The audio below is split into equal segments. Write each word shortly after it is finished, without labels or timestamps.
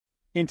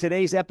In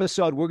today's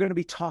episode, we're going to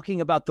be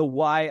talking about the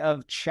why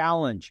of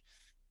challenge.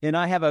 And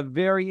I have a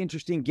very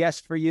interesting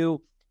guest for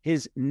you.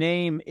 His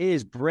name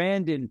is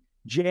Brandon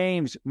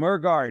James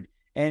Murgard,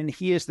 and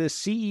he is the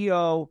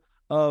CEO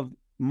of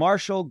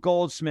Marshall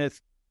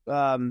Goldsmith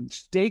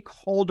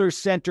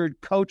Stakeholder-Centered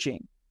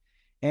Coaching.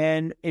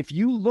 And if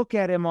you look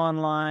at him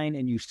online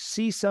and you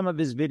see some of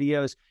his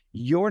videos,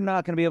 you're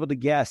not going to be able to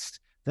guess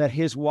that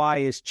his why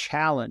is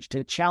challenge,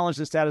 to challenge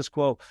the status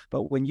quo.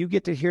 But when you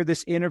get to hear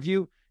this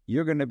interview,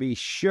 you're going to be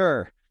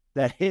sure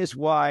that his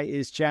why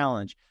is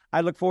challenge. I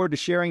look forward to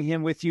sharing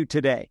him with you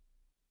today.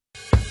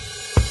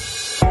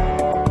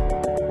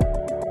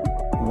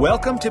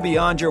 Welcome to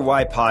Beyond Your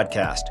Why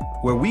podcast,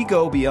 where we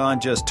go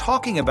beyond just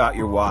talking about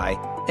your why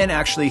and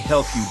actually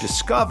help you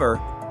discover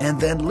and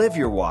then live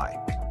your why.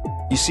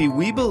 You see,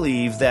 we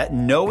believe that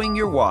knowing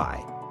your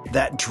why,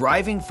 that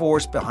driving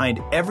force behind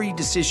every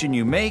decision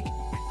you make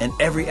and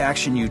every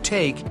action you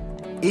take,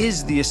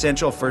 is the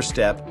essential first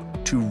step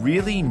to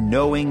really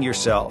knowing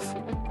yourself.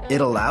 It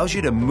allows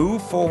you to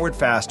move forward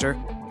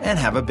faster and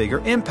have a bigger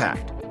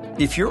impact.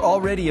 If you're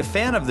already a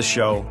fan of the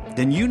show,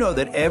 then you know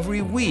that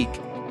every week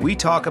we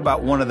talk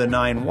about one of the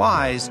 9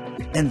 whys,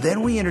 and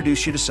then we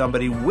introduce you to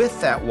somebody with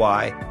that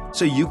why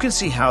so you can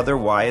see how their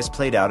why is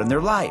played out in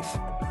their life.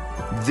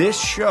 This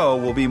show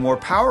will be more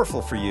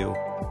powerful for you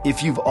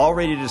if you've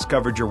already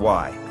discovered your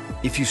why.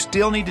 If you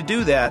still need to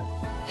do that,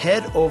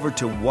 head over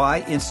to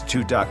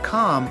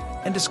whyinstitute.com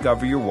and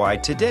discover your why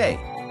today.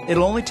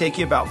 It'll only take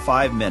you about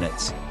 5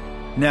 minutes.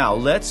 Now,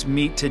 let's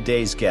meet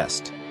today's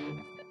guest.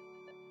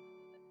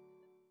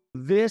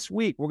 This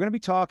week, we're going to be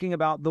talking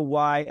about the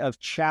why of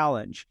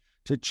challenge,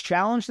 to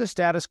challenge the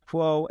status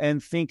quo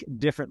and think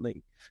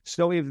differently.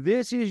 So if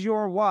this is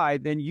your why,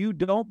 then you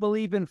don't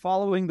believe in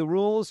following the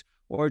rules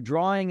or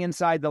drawing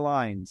inside the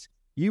lines.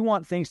 You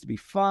want things to be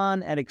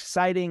fun and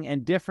exciting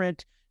and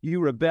different. You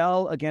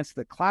rebel against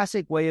the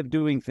classic way of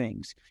doing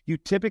things. You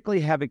typically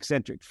have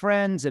eccentric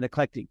friends and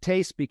eclectic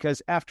tastes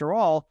because, after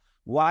all,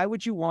 why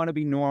would you want to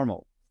be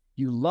normal?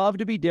 You love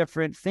to be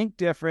different, think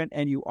different,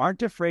 and you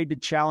aren't afraid to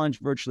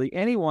challenge virtually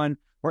anyone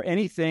or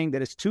anything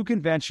that is too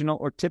conventional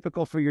or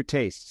typical for your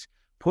tastes.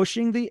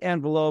 Pushing the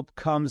envelope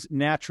comes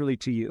naturally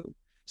to you.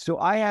 So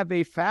I have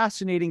a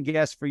fascinating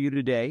guest for you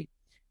today.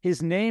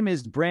 His name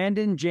is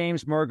Brandon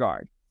James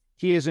Murgard.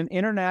 He is an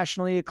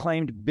internationally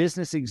acclaimed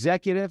business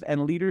executive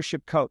and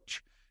leadership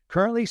coach,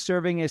 currently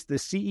serving as the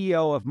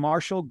CEO of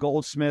Marshall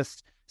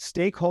Goldsmith's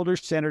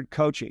Stakeholder-Centered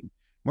Coaching.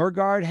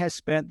 Murgard has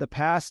spent the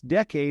past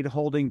decade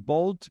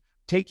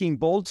taking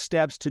bold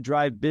steps to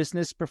drive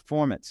business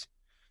performance.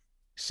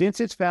 Since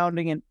its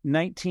founding in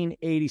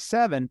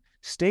 1987,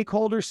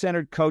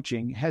 Stakeholder-Centered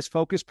Coaching has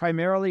focused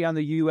primarily on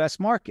the U.S.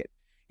 market.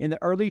 In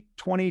the early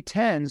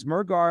 2010s,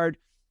 Murgard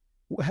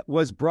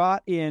was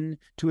brought in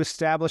to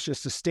establish a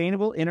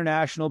sustainable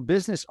international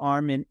business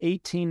arm in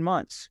 18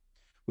 months.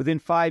 Within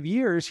 5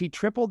 years, he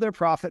tripled their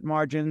profit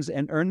margins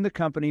and earned the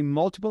company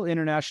multiple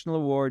international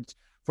awards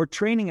for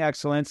training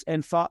excellence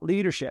and thought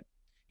leadership.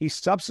 He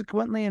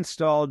subsequently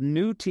installed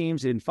new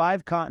teams in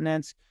 5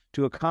 continents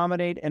to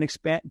accommodate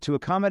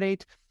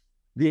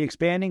the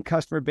expanding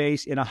customer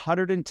base in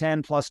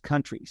 110 plus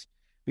countries.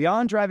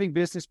 Beyond driving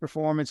business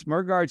performance,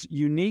 Murgard's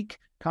unique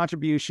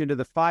contribution to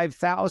the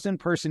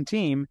 5,000-person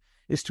team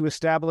is to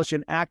establish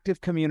an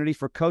active community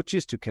for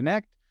coaches to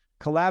connect,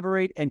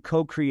 collaborate, and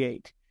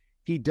co-create.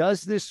 He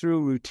does this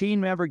through routine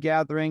member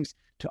gatherings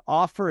to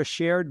offer a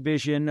shared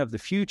vision of the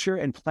future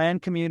and plan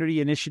community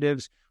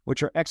initiatives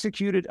which are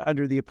executed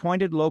under the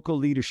appointed local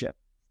leadership.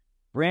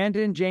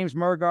 Brandon James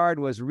Murgard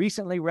was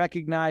recently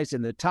recognized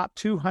in the top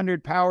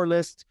 200 power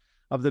list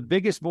of the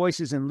biggest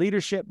voices in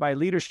leadership by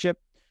Leaders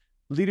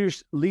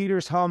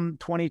Hum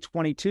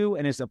 2022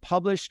 and is a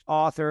published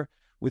author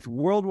with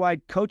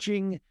Worldwide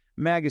Coaching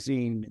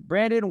Magazine.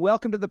 Brandon,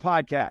 welcome to the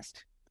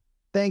podcast.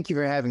 Thank you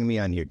for having me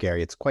on here,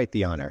 Gary. It's quite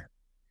the honor.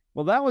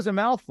 Well, that was a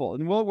mouthful,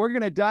 and we're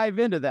going to dive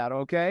into that,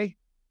 okay?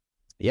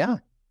 Yeah.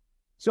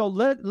 So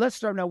let's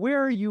start now.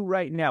 Where are you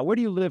right now? Where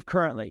do you live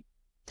currently?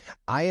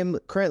 I am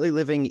currently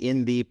living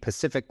in the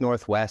Pacific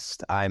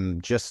Northwest. I'm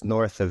just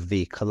north of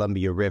the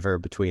Columbia River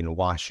between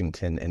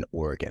Washington and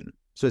Oregon.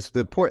 So it's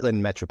the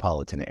Portland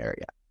metropolitan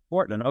area.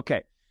 Portland,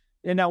 okay.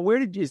 And now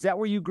is that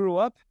where you grew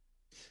up?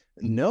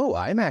 No,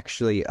 I'm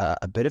actually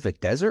a bit of a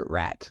desert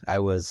rat. I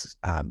was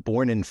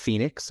born in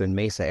Phoenix in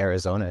Mesa,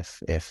 Arizona,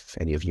 if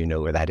any of you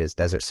know where that is,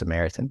 Desert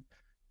Samaritan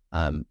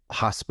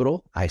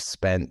Hospital. I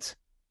spent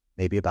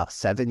maybe about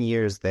 7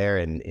 years there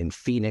in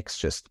Phoenix,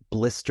 just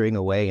blistering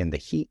away in the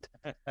heat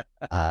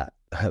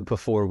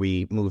before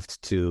we moved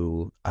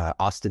to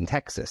Austin,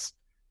 Texas,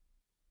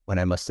 when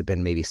I must have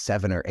been maybe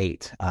 7 or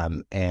 8.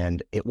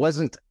 And it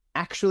wasn't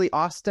actually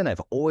Austin.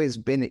 I've always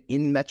been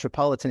in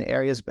metropolitan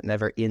areas, but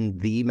never in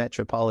the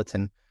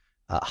metropolitan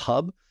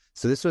hub.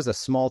 So this was a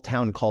small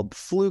town called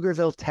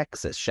Pflugerville,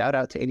 Texas. Shout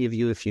out to any of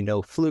you if you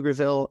know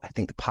Pflugerville. I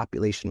think the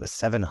population was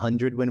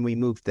 700 when we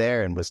moved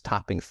there and was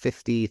topping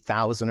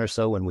 50,000 or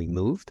so when we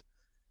moved,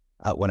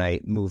 when I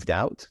moved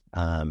out.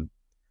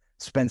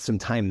 Spent some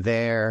time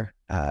there.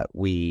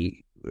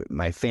 We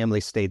my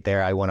family stayed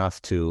there. I went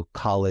off to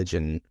college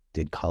and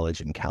did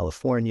college in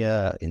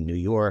California, in New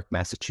York,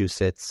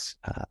 Massachusetts,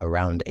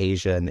 around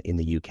Asia and in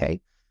the UK.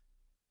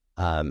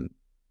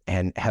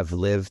 And have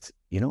lived,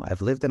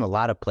 I've lived in a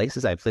lot of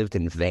places. I've lived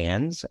in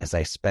vans as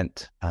I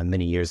spent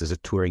many years as a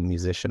touring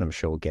musician, I'm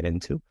sure we'll get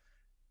into.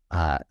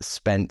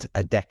 Spent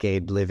a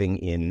decade living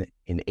in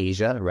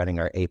Asia, running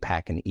our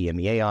APAC and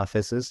EMEA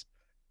offices.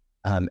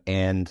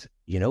 And,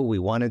 we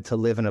wanted to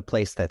live in a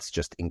place that's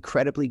just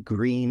incredibly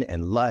green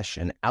and lush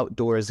and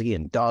outdoorsy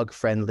and dog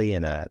friendly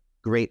and a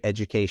great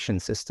education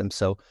system.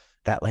 So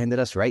that landed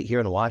us right here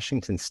in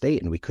Washington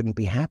State, and we couldn't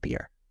be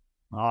happier.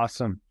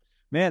 Awesome.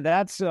 Man,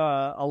 that's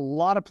a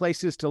lot of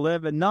places to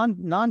live, and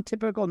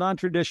non-typical,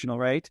 non-traditional,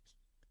 right?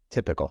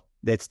 Typical.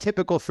 It's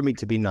typical for me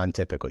to be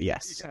non-typical,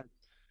 yes. Yeah.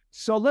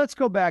 So let's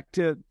go back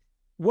to,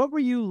 what were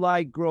you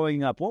like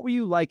growing up? What were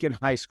you like in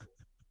high school?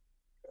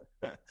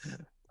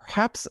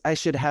 Perhaps I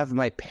should have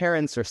my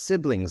parents or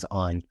siblings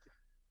on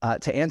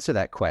to answer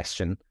that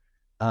question.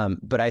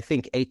 But I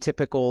think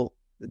atypical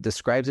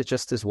describes it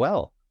just as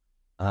well.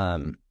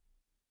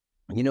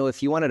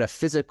 If you wanted a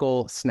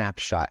physical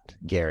snapshot,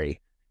 Gary,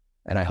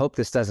 and I hope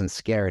this doesn't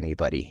scare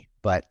anybody,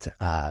 but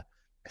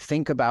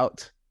think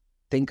about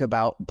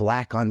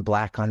black on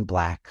black on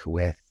black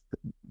with,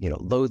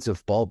 loads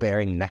of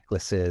ball-bearing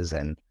necklaces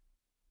and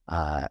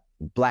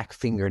black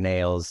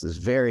fingernails. Is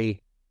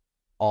very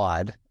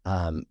odd,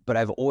 but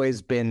I've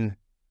always been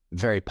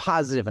very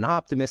positive and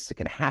optimistic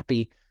and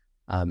happy.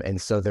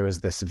 And so there was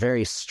this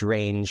very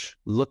strange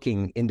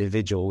looking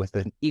individual with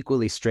an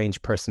equally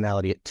strange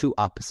personality at two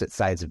opposite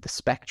sides of the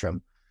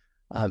spectrum.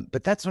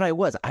 But that's what I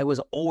was. I was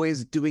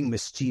always doing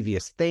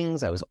mischievous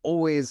things. I was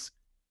always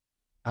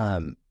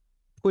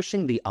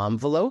pushing the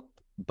envelope,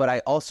 but I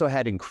also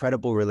had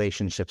incredible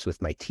relationships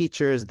with my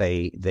teachers.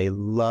 They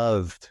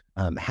loved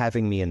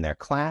having me in their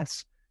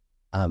class.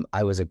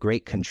 I was a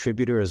great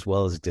contributor as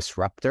well as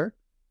disruptor.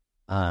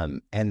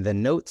 And the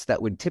notes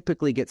that would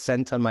typically get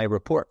sent on my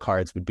report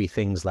cards would be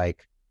things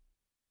like,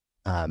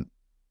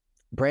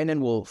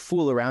 Brandon will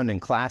fool around in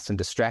class and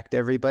distract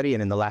everybody,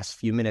 and in the last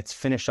few minutes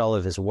finish all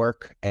of his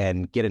work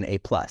and get an A+.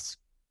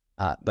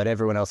 But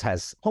everyone else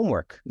has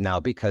homework now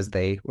because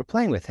they were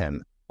playing with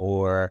him.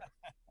 Or,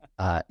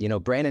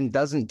 Brandon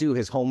doesn't do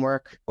his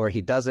homework, or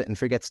he does it and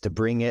forgets to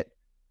bring it,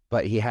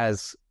 but he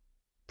has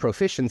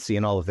proficiency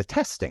in all of the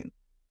testing.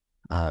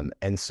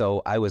 And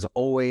so I was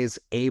always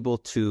able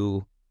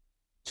to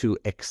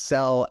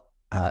excel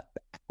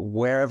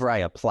wherever I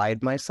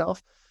applied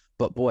myself.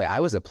 But boy, I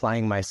was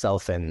applying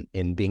myself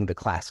in being the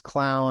class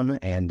clown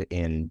and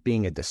in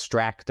being a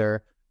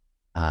distractor.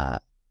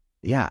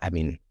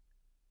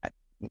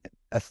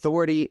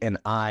 Authority and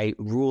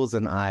rules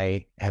and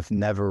I have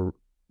never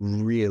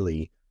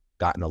really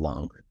gotten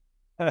along.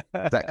 Does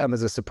that come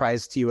as a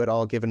surprise to you at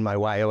all, given my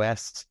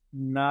YOS?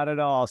 Not at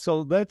all.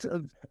 So let's,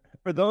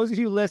 for those of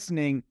you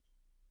listening,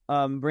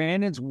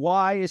 Brandon's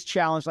why is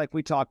challenged, like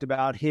we talked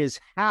about. His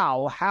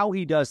how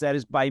he does that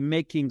is by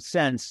making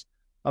sense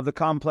of the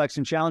complex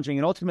and challenging.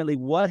 And ultimately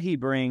what he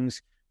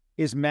brings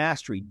is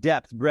mastery,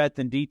 depth, breadth,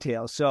 and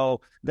detail. So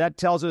that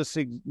tells us,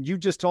 you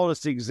just told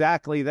us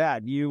exactly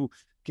that. You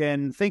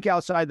can think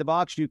outside the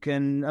box. You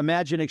can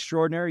imagine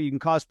extraordinary. You can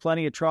cause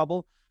plenty of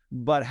trouble.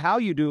 But how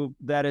you do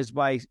that is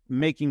by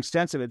making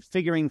sense of it,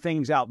 figuring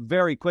things out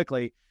very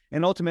quickly.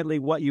 And ultimately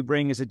what you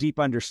bring is a deep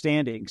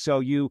understanding. So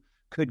you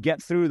could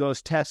get through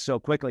those tests so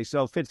quickly.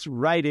 So it fits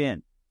right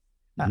in.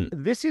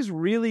 Mm-hmm. This is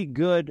really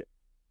good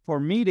for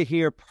me to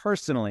hear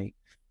personally,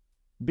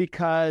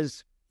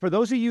 because for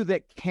those of you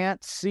that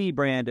can't see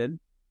Brandon,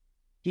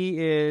 he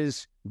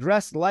is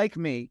dressed like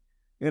me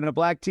in a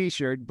black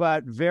t-shirt,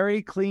 but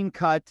very clean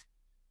cut.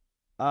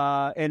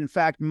 In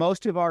fact,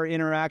 most of our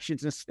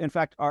interactions, in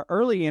fact, our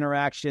early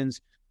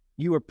interactions,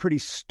 you were pretty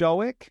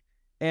stoic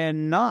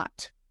and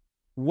not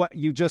what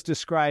you just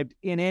described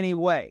in any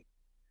way.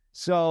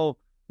 So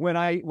when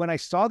I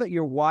saw that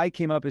your why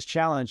came up as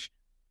challenge,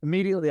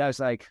 immediately I was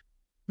like,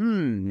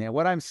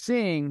 what I'm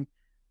seeing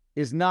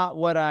is not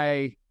what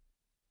I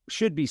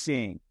should be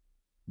seeing.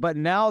 But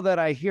now that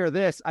I hear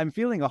this, I'm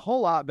feeling a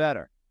whole lot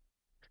better.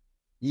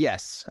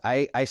 Yes,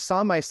 I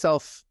saw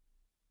myself.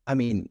 I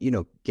mean,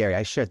 Gary,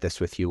 I shared this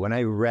with you. When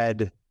I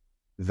read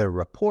the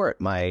report,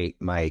 my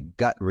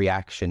gut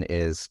reaction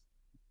is,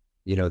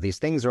 these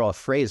things are all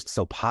phrased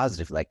so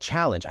positive, like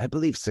challenge. I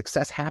believe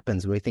success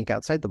happens when we think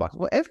outside the box.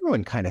 Well,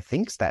 everyone kind of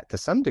thinks that to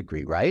some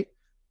degree, right?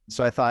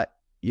 So I thought,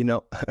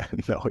 no,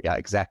 yeah,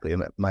 exactly.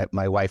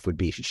 My wife would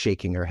be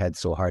shaking her head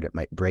so hard it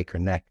might break her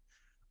neck.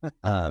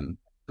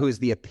 Who is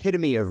the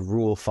epitome of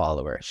rule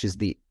follower. She's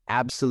the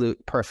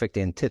absolute perfect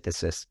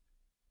antithesis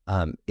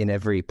in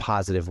every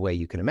positive way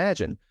you can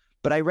imagine.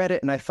 But I read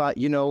it and I thought,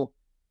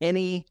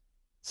 any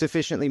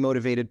sufficiently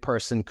motivated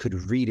person could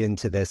read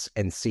into this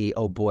and see,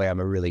 oh boy, I'm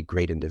a really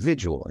great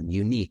individual and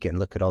unique and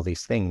look at all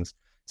these things.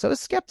 So I was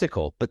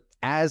skeptical. But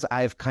as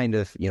I've kind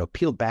of,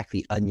 peeled back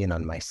the onion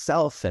on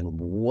myself and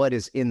what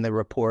is in the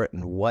report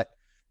and what,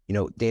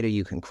 data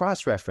you can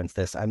cross-reference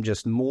this, I'm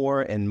just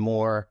more and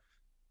more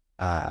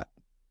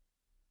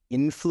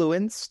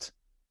influenced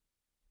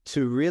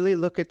to really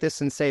look at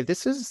this and say,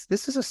 this is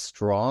a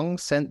strong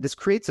sense. This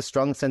creates a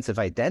strong sense of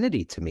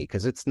identity to me,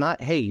 because it's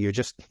not, hey, you're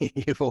just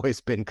you've always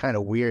been kind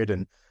of weird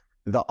and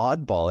the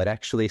oddball. It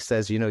actually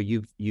says,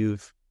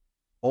 you've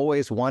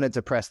always wanted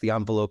to press the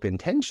envelope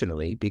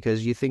intentionally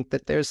because you think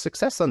that there's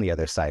success on the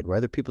other side where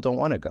other people don't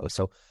want to go.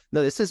 So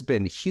no, this has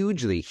been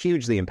hugely,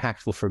 hugely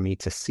impactful for me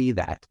to see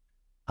that,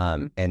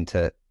 and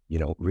to,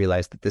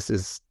 realize that this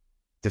is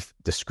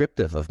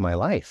descriptive of my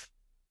life.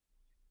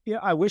 Yeah,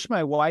 I wish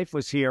my wife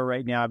was here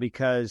right now,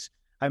 because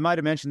I might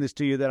have mentioned this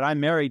to you, that I'm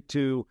married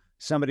to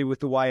somebody with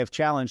the Y of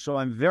challenge. So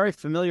I'm very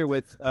familiar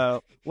with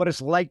what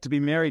it's like to be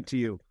married to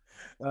you.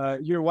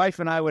 Your wife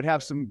and I would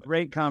have some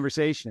great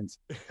conversations.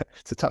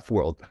 It's a tough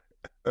world.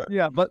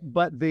 Yeah, but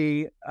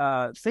the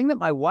thing that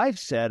my wife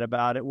said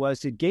about it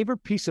was it gave her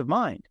peace of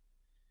mind,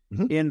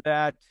 in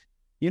that,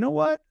 you know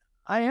what,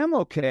 I am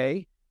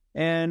okay.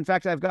 And in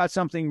fact, I've got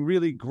something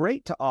really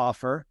great to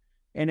offer.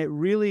 And it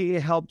really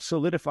helped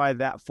solidify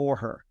that for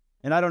her.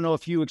 And I don't know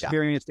if you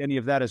experienced any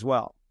of that as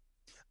well.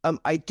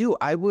 I do.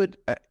 I would,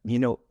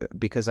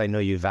 because I know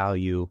you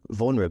value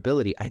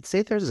vulnerability, I'd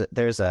say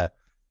there's a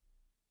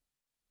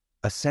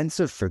sense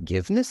of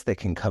forgiveness that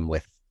can come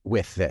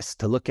with this,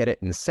 to look at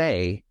it and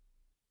say,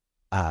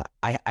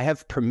 I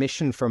have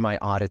permission for my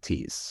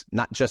oddities,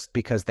 not just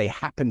because they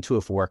happen to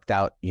have worked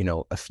out,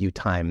 a few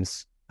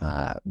times,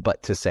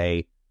 but to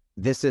say,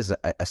 this is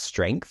a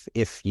strength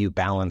if you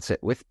balance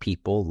it with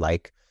people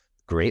like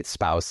great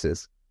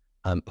spouses,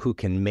 who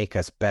can make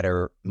us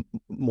better,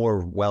 more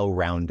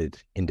well-rounded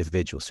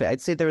individuals. So I'd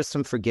say there is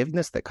some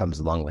forgiveness that comes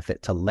along with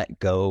it, to let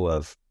go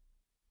of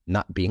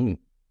not being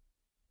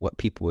what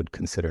people would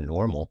consider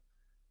normal,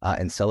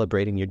 and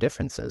celebrating your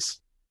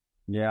differences.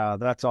 Yeah,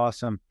 that's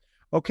awesome.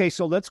 Okay,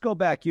 so let's go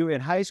back. You in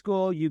high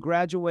school, you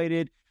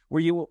graduated. Were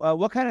you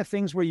what kind of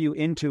things were you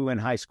into in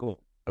high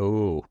school?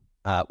 Oh,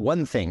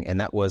 one thing, and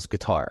that was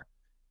guitar.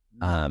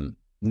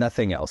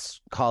 Nothing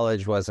else.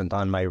 College wasn't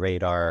on my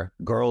radar.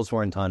 Girls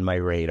weren't on my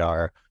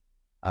radar,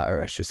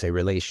 or I should say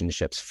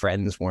relationships.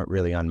 Friends weren't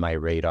really on my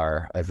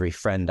radar. Every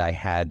friend I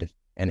had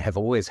and have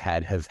always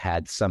had have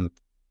had some,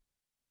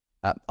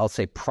 I'll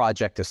say,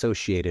 project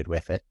associated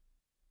with it,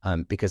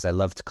 because I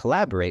love to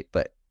collaborate.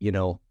 But,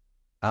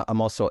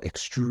 I'm also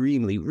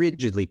extremely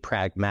rigidly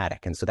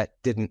pragmatic. And so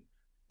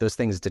those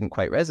things didn't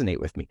quite resonate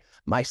with me.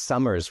 My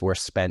summers were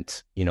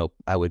spent,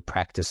 I would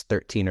practice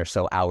 13 or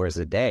so hours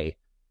a day.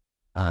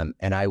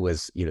 And I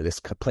was, this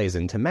plays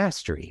into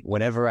mastery.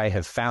 Whenever I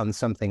have found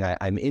something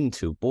I'm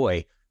into,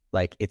 boy,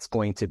 like, it's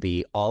going to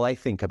be all I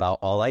think about,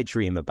 all I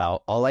dream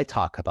about, all I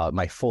talk about,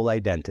 my full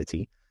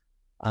identity.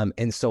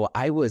 And so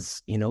I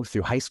was,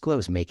 through high school, I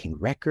was making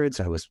records.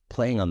 I was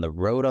playing on the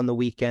road on the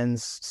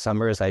weekends.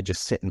 Summers, I'd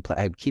just sit and play.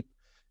 I'd keep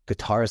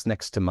guitars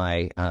next to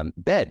my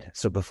bed.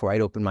 So before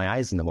I'd open my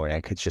eyes in the morning,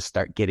 I could just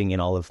start getting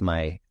in all of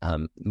my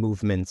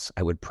movements.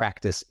 I would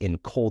practice in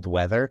cold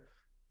weather,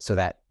 so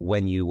that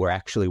when you were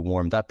actually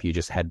warmed up, you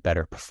just had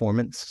better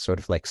performance, sort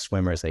of like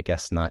swimmers, I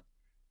guess, not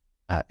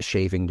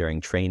shaving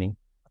during training.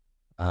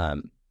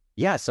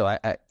 So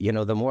I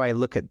the more I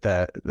look at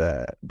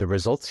the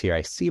results here,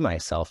 I see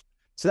myself.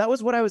 So that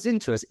was what I was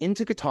into. I was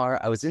into guitar.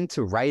 I was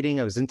into writing.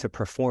 I was into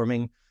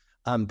performing.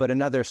 But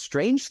another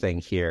strange thing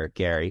here,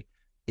 Gary,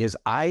 is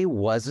I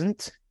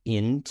wasn't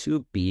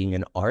into being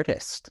an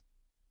artist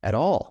at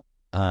all.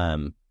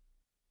 I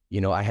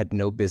had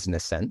no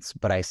business sense,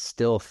 but I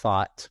still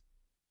thought,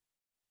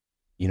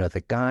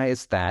 the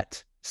guys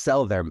that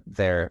sell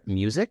their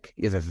music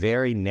is a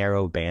very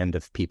narrow band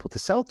of people to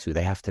sell to.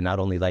 They have to not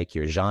only like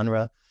your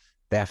genre,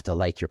 they have to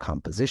like your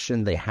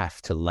composition, they have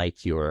to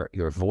like your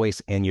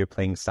voice and your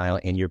playing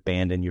style and your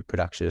band and your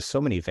production. There's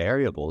so many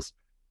variables.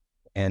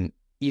 And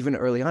even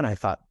early on, I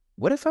thought,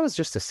 what if I was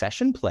just a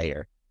session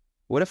player?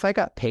 What if I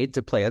got paid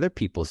to play other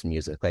people's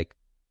music, like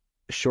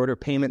shorter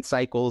payment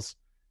cycles,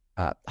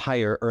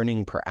 higher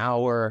earning per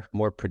hour,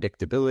 more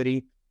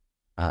predictability?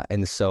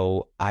 And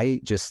so I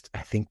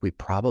think we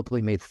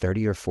probably made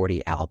 30 or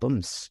 40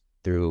 albums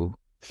through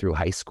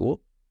high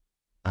school,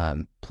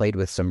 played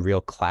with some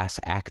real class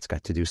acts,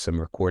 got to do some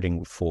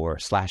recording for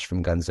Slash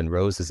from Guns N'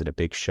 Roses at a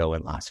big show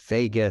in Las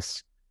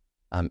Vegas,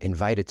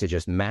 invited to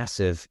just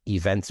massive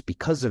events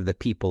because of the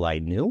people I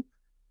knew,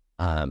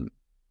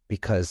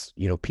 because,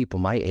 people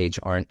my age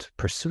aren't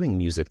pursuing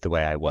music the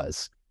way I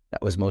was.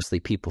 That was mostly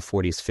people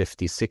 40s,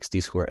 50s,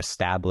 60s who are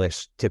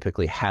established,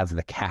 typically have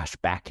the cash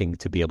backing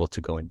to be able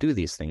to go and do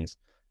these things.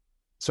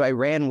 So I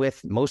ran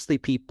with mostly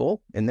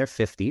people in their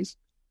 50s.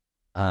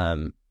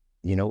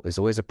 It was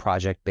always a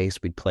project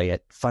base. We'd play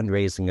at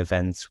fundraising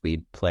events.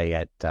 We'd play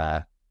at,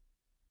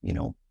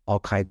 all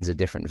kinds of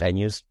different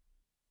venues.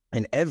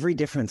 And every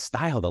different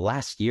style. The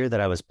last year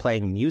that I was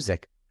playing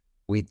music,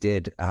 we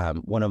did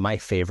one of my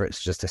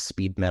favorites, just a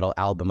speed metal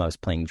album. I was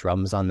playing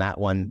drums on that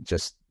one,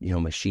 just,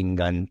 machine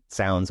gun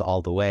sounds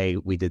all the way.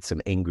 We did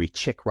some angry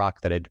chick rock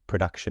that I did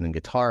production and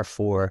guitar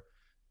for.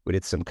 We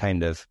did some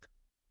kind of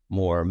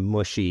more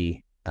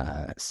mushy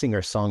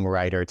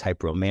singer-songwriter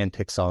type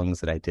romantic songs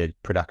that I did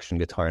production,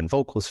 guitar, and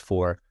vocals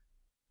for.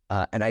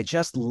 And I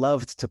just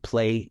loved to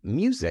play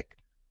music.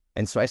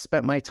 And so I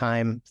spent my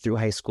time through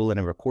high school in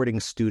a recording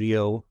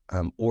studio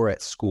or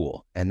at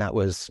school, and that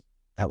was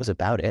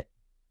about it.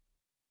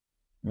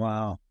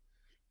 Wow.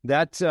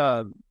 That's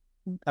I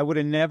would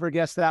have never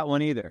guessed that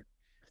one either.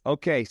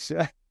 Okay,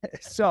 so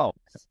so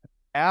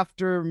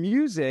after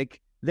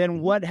music,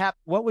 then what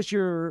was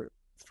your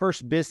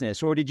first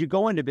business, or did you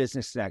go into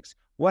business next?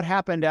 What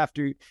happened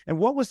after, and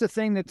what was the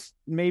thing that's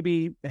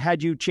maybe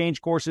had you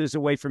change courses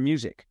away from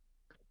music?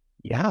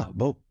 Yeah,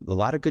 well, a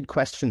lot of good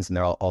questions in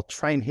there. I'll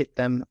try and hit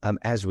them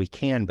as we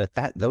can, but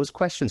those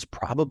questions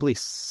probably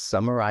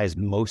summarize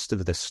most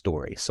of the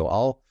story.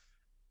 So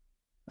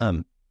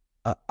um,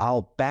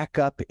 I'll back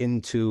up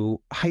into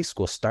high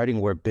school,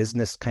 starting where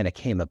business kind of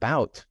came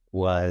about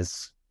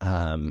was,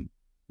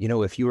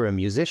 if you were a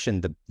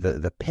musician,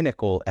 the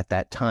pinnacle at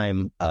that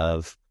time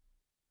of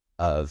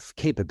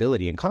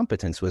capability and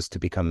competence was to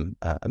become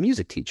a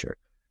music teacher.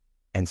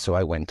 And so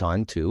I went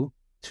on to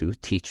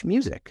teach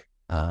music.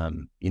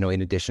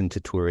 In addition to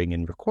touring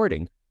and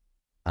recording,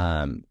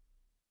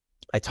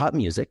 I taught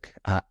music.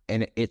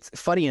 And it's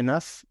funny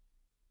enough,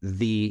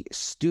 the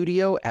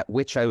studio at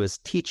which I was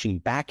teaching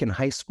back in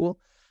high school,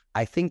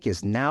 I think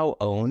is now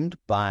owned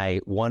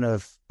by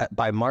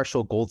by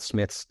Marshall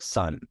Goldsmith's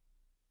son.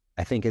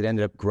 I think it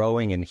ended up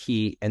growing and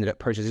he ended up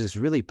purchasing this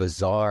really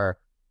bizarre,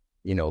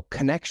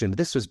 connection. But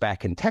this was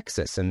back in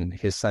Texas and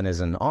his son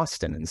is in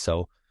Austin. And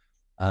so,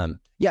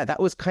 that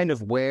was kind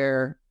of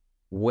where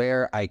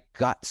I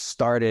got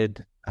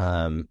started,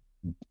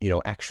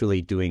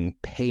 actually doing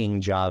paying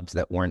jobs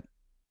that weren't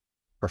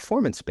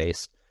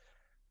performance-based.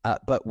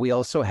 But we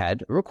also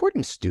had a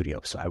recording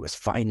studio. So I was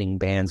finding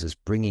bands, was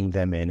bringing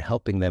them in,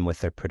 helping them with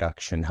their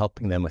production,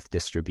 helping them with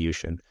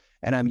distribution.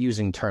 And I'm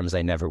using terms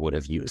I never would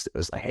have used. It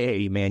was like,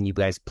 hey, man, you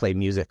guys play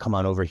music. Come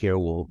on over here.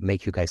 We'll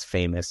make you guys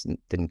famous. And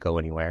didn't go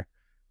anywhere.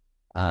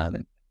 But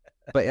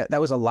that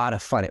was a lot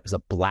of fun. It was a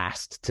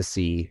blast to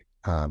see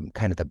kind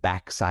of the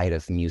backside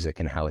of music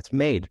and how it's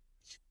made.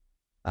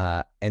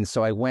 And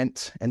so I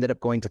ended up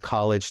going to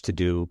college to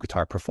do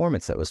guitar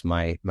performance. That was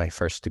my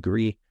first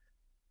degree.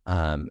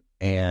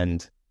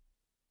 And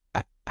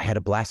I had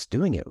a blast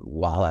doing it.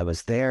 While I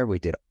was there, we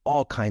did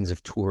all kinds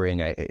of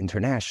touring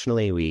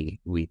internationally.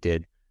 We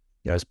did,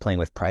 I was playing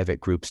with private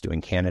groups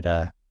doing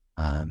Canada,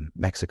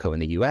 Mexico,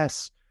 and the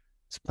US.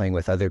 I was playing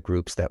with other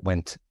groups that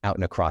went out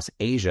and across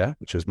Asia,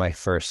 which was my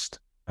first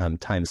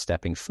time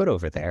stepping foot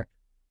over there.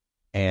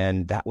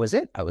 And that was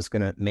it. I was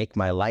going to make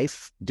my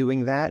life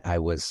doing that.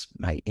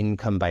 My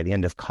income by the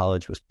end of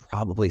college was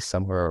probably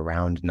somewhere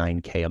around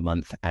 $9,000 a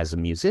month as a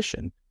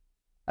musician,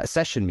 a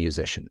session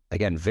musician.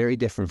 Again, very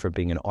different from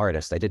being an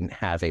artist. I didn't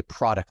have a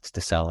product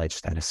to sell. I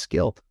just had a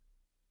skill.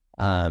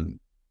 And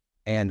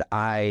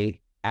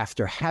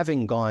after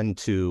having gone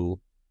to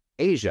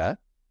Asia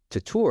to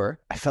tour,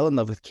 I fell in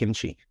love with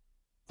kimchi.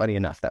 Funny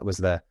enough, that was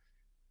the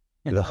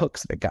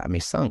hooks that got me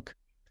sunk.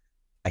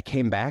 I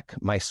came back.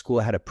 My school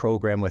had a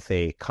program with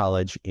a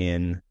college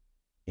in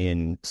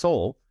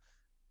Seoul,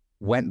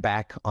 went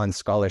back on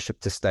scholarship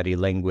to study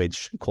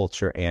language,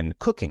 culture, and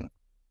cooking.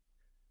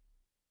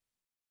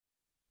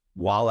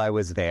 While I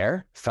was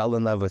there, fell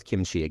in love with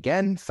kimchi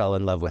again, fell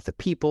in love with the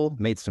people,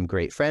 made some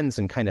great friends,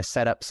 and kind of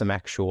set up some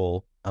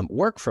actual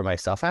work for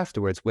myself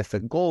afterwards with the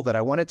goal that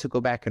I wanted to go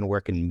back and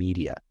work in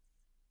media.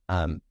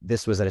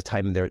 This was at a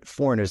time that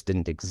foreigners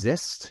didn't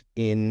exist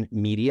in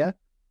media.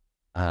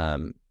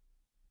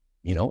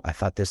 I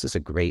thought this is a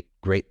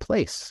great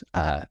place.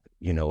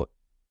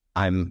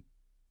 I'm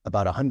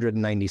about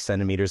 190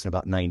 centimeters and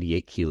about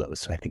 98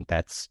 kilos. So I think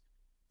that's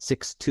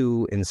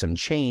 6'2" and some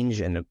change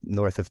and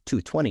north of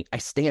 220. I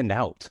stand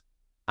out.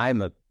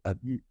 I'm a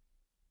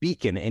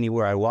beacon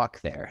anywhere I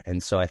walk there.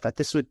 And so I thought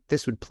this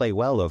would play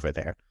well over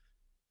there.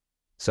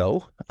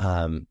 So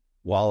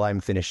while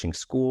I'm finishing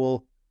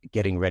school,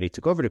 getting ready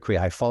to go over to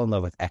Korea, I fall in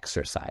love with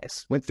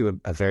exercise. Went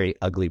through a very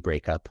ugly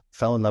breakup,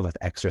 fell in love with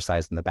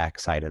exercise in the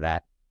backside of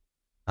that.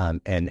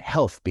 And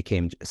health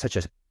became such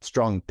a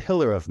strong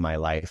pillar of my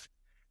life.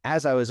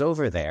 As I was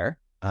over there,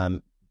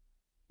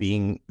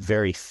 being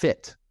very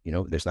fit,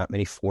 there's not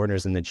many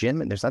foreigners in the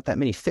gym and there's not that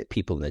many fit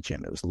people in the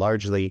gym. It was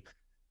largely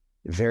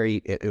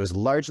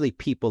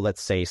people,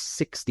 let's say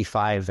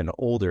 65 and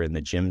older in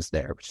the gyms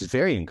there, which is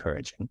very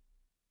encouraging.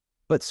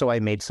 But so I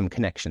made some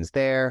connections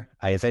there.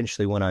 I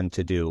eventually went on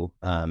to do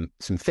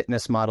some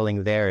fitness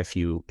modeling there. If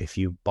you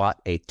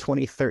bought a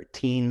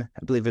 2013,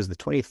 I believe it was the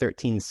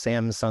 2013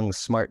 Samsung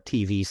Smart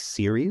TV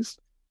series,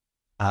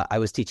 I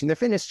was teaching their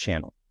fitness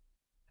channel.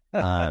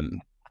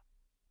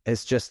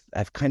 It's just,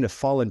 I've kind of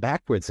fallen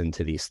backwards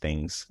into these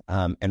things.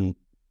 And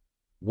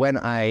when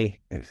I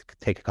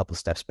take a couple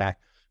steps back,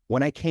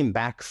 when I came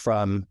back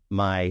from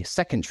my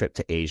second trip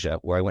to Asia,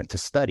 where I went to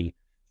study,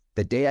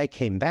 the day I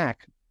came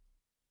back,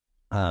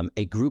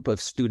 a group of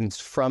students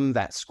from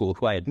that school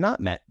who I had not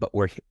met, but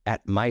were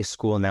at my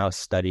school now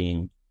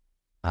studying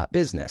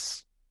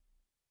business,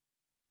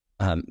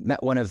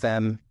 met one of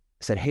them,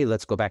 said, hey,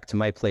 let's go back to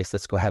my place.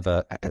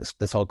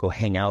 Let's all go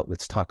hang out.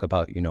 Let's talk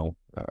about,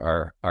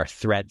 our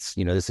threads.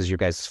 This is your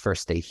guys'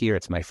 first day here.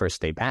 It's my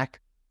first day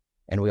back.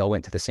 And we all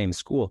went to the same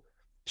school.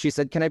 She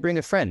said, "Can I bring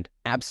a friend?"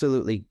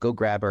 Absolutely. Go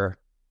grab her.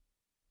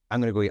 I'm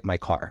going to go get my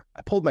car.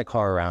 I pulled my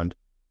car around,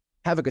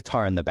 have a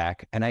guitar in the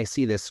back, and I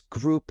see this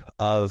group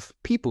of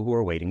people who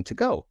are waiting to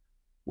go.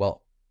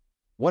 Well,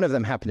 one of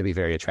them happened to be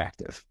very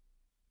attractive.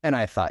 And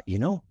I thought,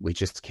 we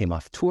just came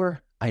off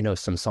tour. I know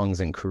some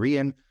songs in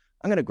Korean.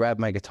 I'm going to grab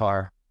my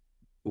guitar,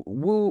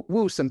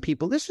 woo some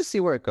people. Let's just see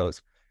where it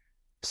goes.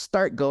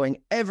 Start going.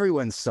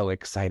 Everyone's so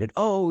excited.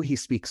 Oh, he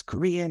speaks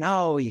Korean.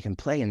 Oh, he can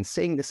play and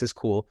sing. This is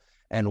cool.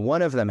 And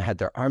one of them had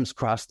their arms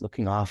crossed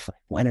looking off.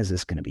 When is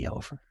this going to be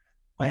over?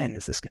 When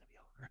is this going to be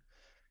over?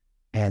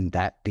 And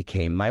that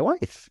became my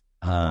wife.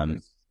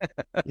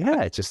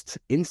 Yeah, just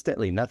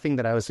instantly nothing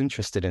that I was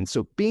interested in.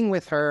 So being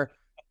with her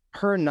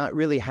not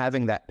really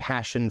having that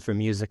passion for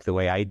music the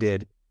way I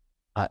did,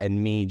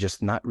 and me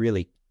just not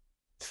really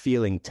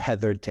feeling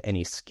tethered to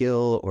any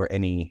skill or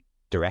any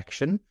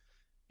direction,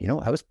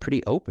 I was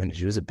pretty open.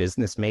 She was a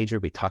business major.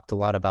 We talked a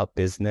lot about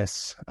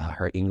business.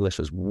 Her English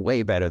was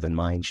way better than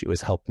mine. She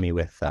was helping me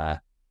with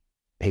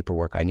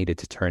paperwork I needed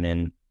to turn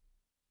in.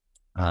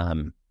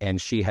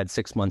 And she had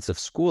 6 months of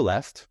school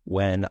left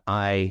when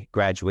I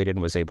graduated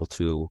and was able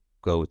to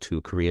go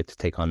to Korea to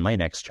take on my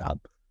next job.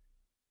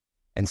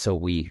 And so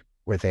we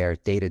were there,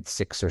 dated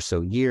 6 or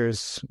so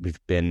years. We've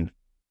been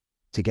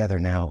together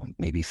now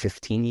maybe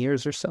 15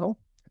 years or so.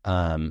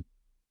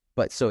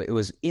 But so it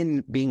was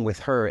in being with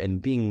her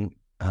and being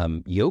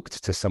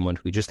yoked to someone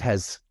who just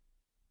has,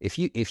 if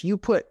you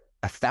put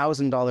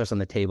 $1,000 on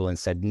the table and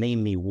said,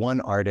 name me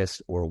one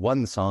artist or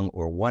one song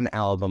or one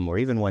album or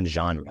even one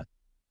genre,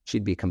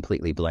 she'd be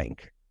completely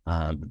blank.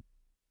 And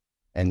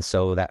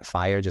so that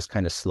fire just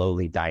kind of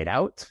slowly died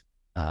out.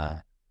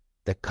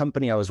 The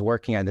company I was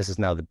working at, this is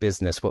now the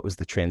business. What was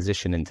the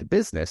transition into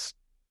business?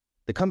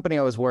 The company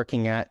I was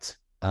working at,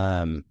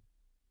 I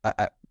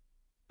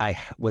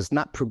was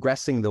not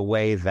progressing the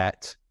way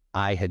that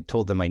I had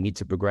told them I need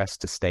to progress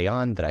to stay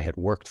on, that I had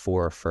worked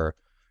for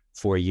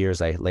 4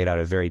 years. I laid out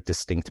a very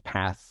distinct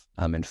path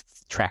and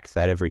tracked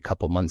that every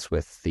couple months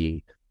with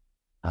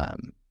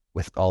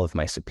all of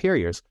my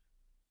superiors.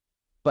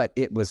 But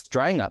it was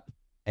drying up.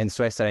 And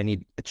so I said, I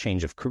need a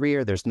change of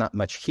career. There's not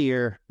much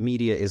here.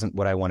 Media isn't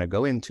what I want to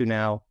go into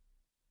now.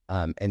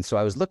 And so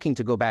I was looking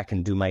to go back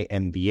and do my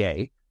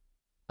MBA.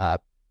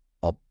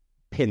 I'll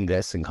pin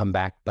this and come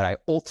back. But I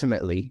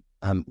ultimately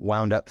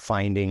wound up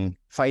finding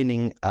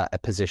a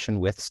position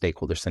with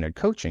stakeholder-centered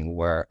coaching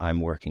where I'm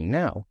working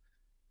now.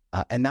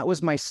 And that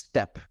was my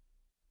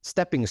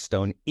stepping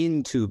stone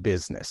into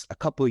business. A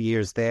couple of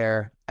years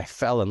there, I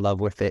fell in love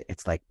with it.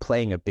 It's like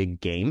playing a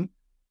big game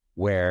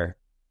where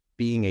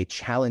being a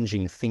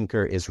challenging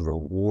thinker is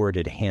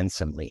rewarded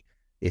handsomely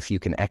if you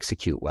can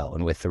execute well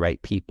and with the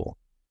right people.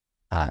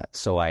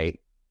 So I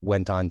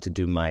went on to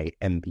do my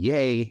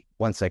MBA.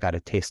 Once I got a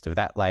taste of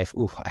that life,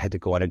 I had to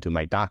go on and do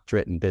my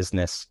doctorate in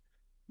business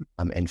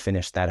and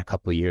finish that a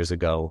couple of years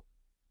ago.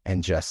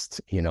 And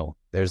just,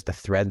 there's the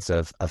threads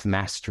of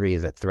mastery,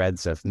 the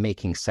threads of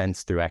making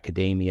sense through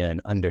academia and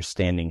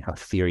understanding how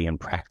theory and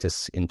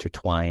practice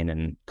intertwine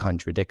and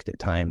contradict at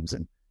times,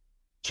 and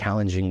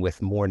challenging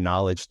with more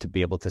knowledge to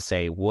be able to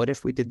say, what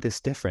if we did this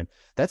different?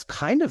 That's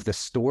kind of the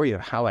story of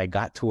how I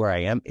got to where I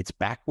am. It's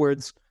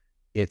backwards.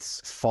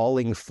 It's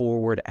falling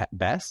forward at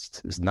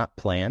best. It's not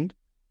planned,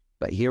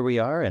 but here we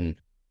are. And,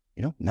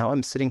 now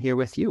I'm sitting here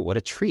with you. What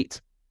a treat.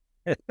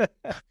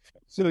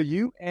 So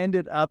you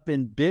ended up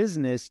in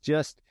business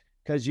just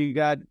because you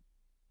got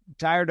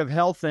tired of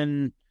health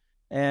and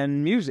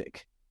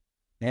music,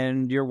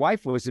 and your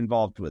wife was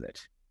involved with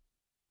it.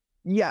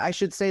 Yeah, I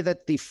should say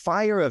that the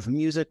fire of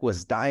music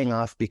was dying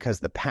off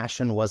because the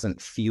passion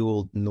wasn't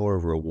fueled nor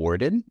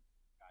rewarded.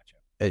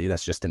 Gotcha.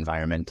 That's just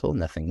environmental,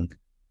 nothing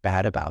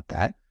bad about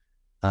that.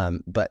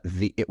 But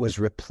it was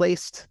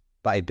replaced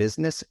by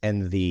business,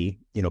 and the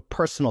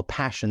personal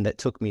passion that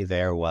took me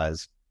there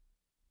was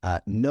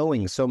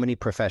knowing so many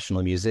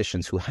professional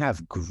musicians who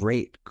have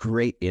great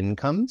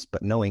incomes,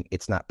 but knowing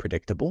it's not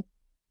predictable.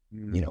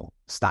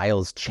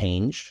 Styles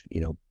change.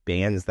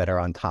 Bands that are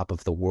on top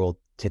of the world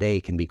today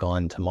can be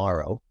gone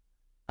tomorrow.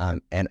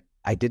 And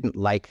I didn't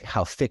like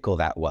how fickle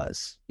that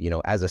was.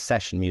 As a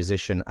session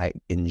musician, I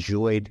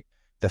enjoyed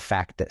the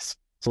fact that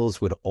styles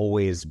would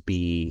always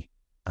be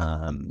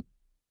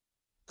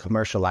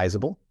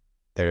commercializable.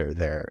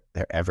 They're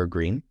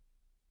evergreen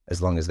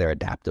as long as they're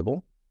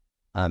adaptable.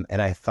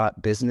 And I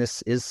thought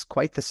business is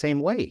quite the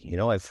same way.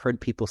 I've heard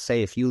people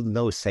say, if you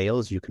know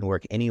sales, you can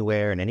work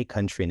anywhere in any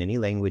country, in any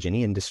language,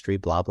 any industry,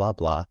 blah, blah,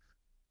 blah.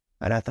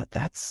 And I thought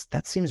that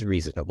seems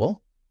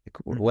reasonable.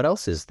 What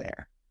else is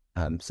there?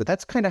 So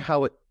that's kind of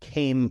how it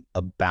came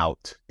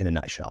about in a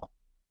nutshell.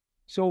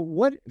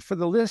 So for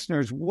the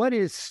listeners, what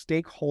is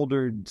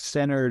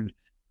stakeholder-centered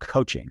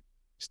coaching?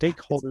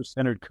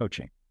 Stakeholder-centered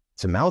coaching.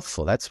 It's a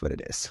mouthful. That's what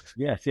it is.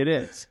 Yes, it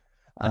is.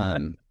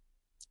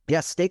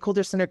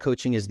 Stakeholder-centered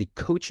coaching is the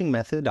coaching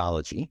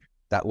methodology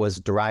that was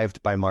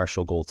derived by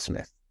Marshall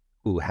Goldsmith,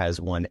 who has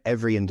won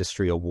every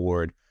industry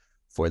award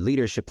for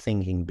leadership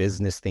thinking,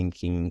 business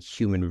thinking,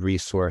 human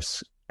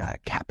resource,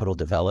 capital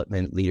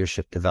development,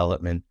 leadership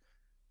development,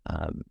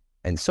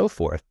 and so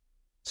forth.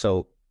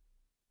 So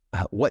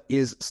what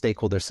is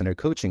stakeholder-centered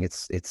coaching?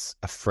 It's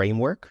a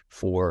framework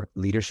for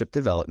leadership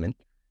development.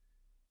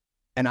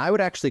 And I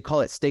would actually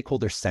call it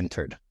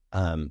stakeholder-centered.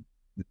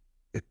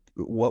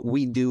 What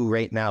we do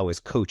right now is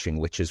coaching,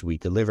 which is we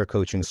deliver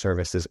coaching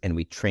services and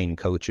we train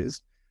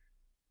coaches.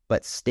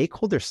 But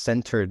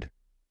stakeholder-centered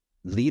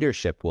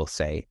leadership, we'll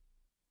say,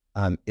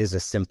 is a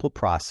simple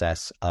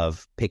process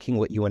of picking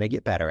what you want to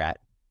get better at,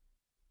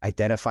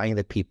 identifying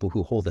the people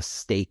who hold a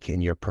stake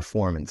in your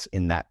performance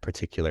in that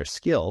particular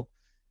skill,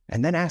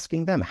 and then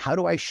asking them, how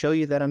do I show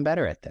you that I'm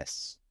better at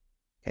this?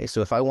 Okay,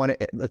 so if I want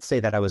to, let's say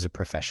that I was a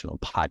professional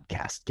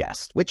podcast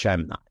guest, which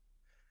I'm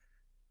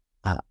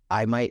not,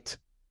 I might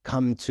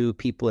come to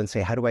people and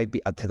say, how do I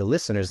be, to the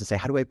listeners and say,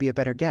 how do I be a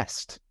better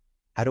guest?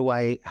 How do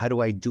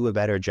I do a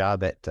better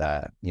job at,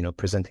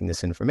 presenting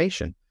this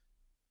information?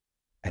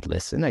 I'd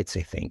listen, I'd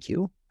say, thank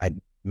you. I'd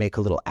make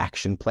a little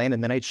action plan,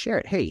 and then I'd share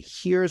it. Hey,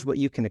 here's what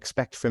you can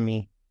expect from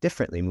me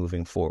differently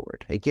moving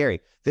forward. Hey, Gary,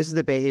 this is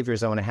the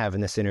behaviors I want to have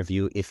in this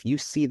interview. If you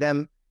see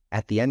them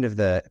at the end of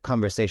the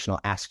conversation,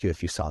 I'll ask you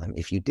if you saw them.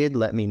 If you did,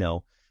 let me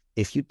know.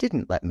 If you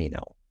didn't, let me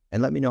know,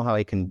 and let me know how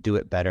I can do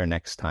it better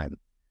next time.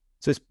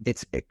 So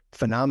it's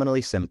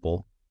phenomenally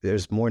simple.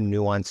 There's more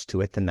nuance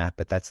to it than that,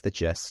 but that's the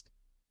gist.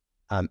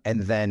 And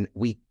then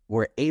we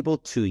were able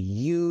to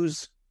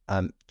use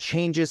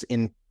changes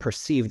in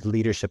perceived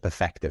leadership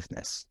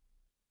effectiveness.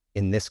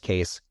 In this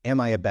case,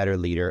 am I a better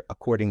leader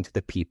according to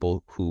the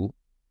people who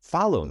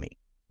follow me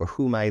or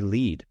whom I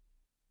lead?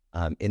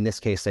 In this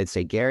case, I'd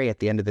say, Gary, at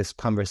the end of this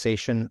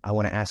conversation, I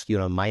want to ask you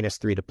on a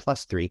 -3 to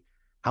 +3,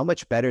 how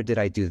much better did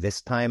I do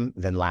this time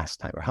than last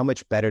time? Or how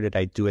much better did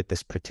I do at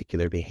this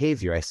particular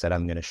behavior I said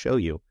I'm going to show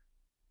you?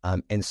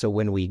 And so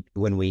when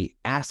we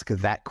ask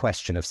that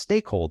question of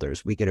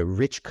stakeholders, we get a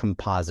rich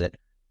composite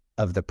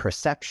of the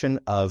perception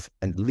of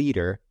a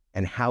leader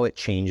and how it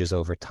changes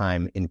over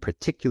time in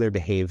particular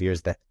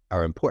behaviors that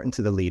are important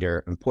to the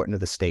leader, important to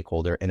the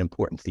stakeholder, and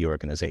important to the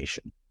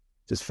organization.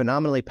 So it's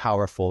phenomenally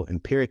powerful,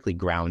 empirically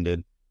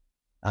grounded,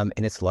 and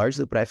it's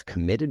largely what I've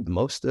committed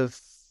most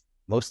of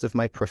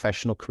my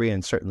professional career,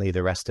 and certainly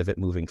the rest of it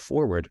moving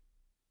forward,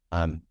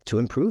 to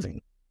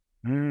improving.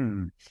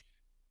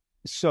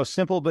 So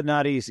simple, but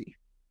not easy.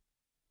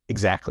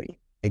 Exactly.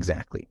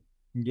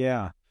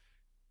 Yeah.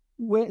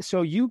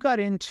 So you got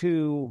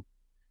into,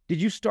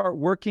 did you start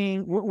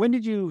working, when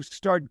did you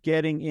start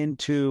getting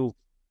into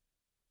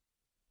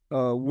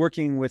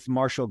working with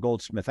Marshall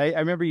Goldsmith? I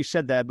remember you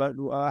said that, but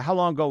how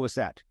long ago was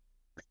that?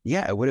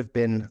 Yeah, it would have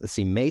been,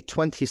 May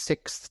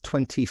 26th,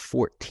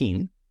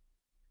 2014.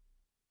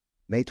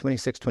 May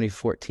 26,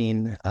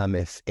 2014.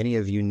 If any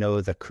of you know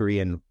the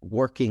Korean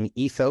working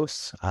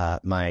ethos,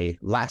 my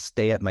last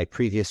day at my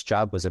previous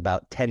job was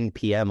about 10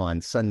 p.m. on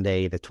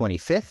Sunday, the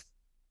 25th.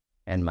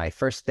 And my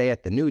first day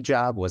at the new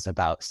job was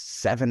about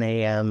 7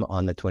 a.m.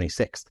 on the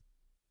 26th.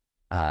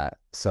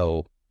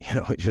 So,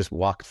 it just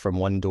walked from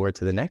one door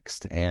to the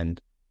next.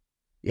 And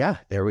yeah,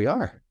 there we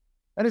are.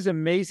 That is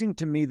amazing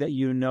to me that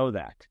you know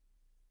that.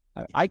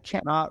 I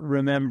cannot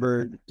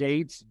remember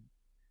dates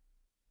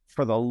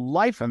for the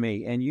life of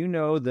me. And you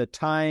know the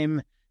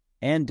time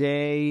and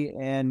day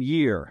and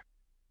year,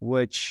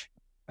 which,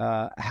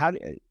 are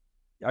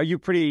you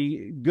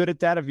pretty good at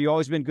that? Have you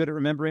always been good at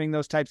remembering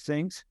those types of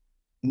things?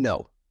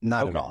 No,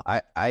 not at all.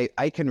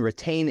 I can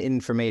retain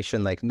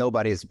information like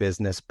nobody's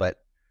business, but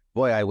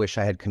boy, I wish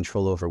I had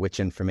control over which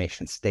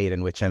information stayed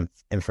and which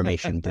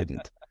information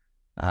didn't.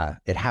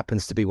 It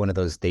happens to be one of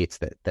those dates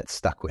that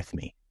stuck with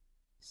me.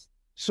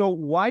 So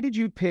why did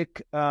you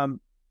pick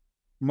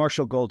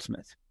Marshall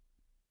Goldsmith?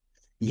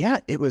 Yeah,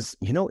 it was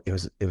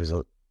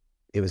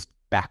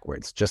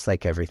backwards, just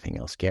like everything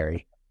else,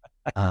 Gary.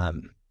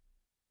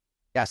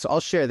 Yeah, so I'll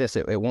share this.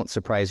 It won't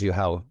surprise you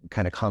how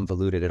kind of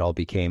convoluted it all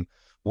became.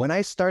 When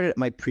I started at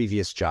my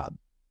previous job,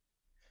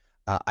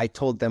 I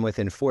told them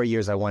within 4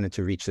 years I wanted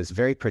to reach this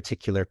very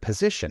particular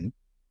position,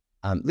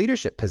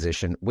 leadership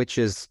position, which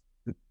is,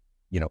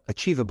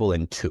 achievable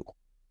in 2,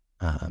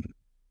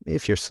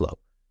 if you're slow.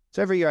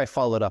 So every year I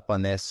followed up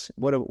on this.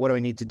 What do I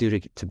need to do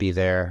to be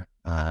there?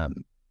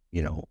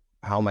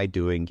 How am I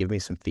doing? Give me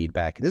some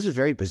feedback. This is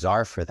very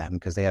bizarre for them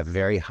because they have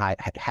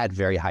had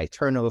very high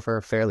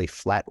turnover, fairly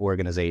flat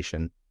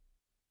organization.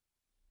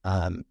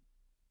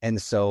 And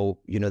so,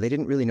 they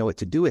didn't really know what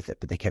to do with it,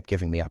 but they kept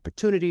giving me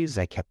opportunities.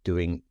 I kept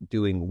doing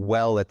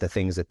well at the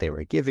things that they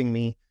were giving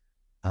me.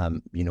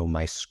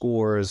 My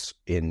scores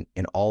in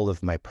all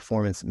of my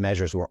performance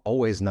measures were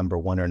always number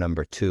 1 or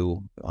number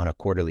 2 on a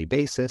quarterly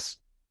basis.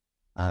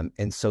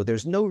 And so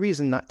there's no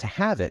reason not to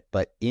have it,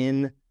 but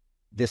in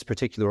this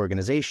particular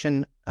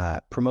organization,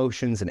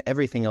 promotions and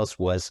everything else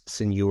was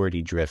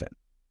seniority driven.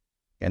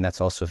 And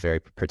that's also very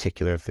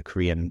particular of the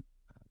Korean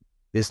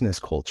business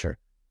culture.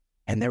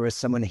 And there was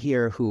someone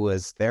here who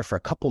was there for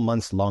a couple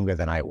months longer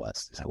than I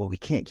was. It's like, well, we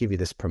can't give you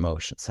this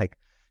promotion. It's like,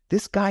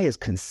 this guy is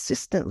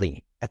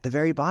consistently at the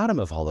very bottom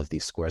of all of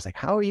these scores. Like,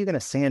 how are you going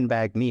to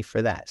sandbag me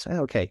for that? So,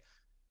 okay,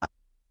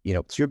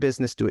 it's your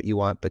business, do what you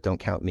want, but don't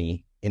count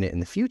me in it in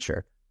the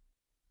future.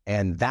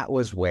 And that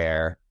was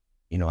where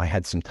I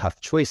had some tough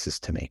choices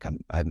to make.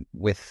 I'm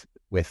with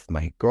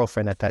my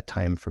girlfriend at that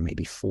time for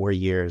maybe 4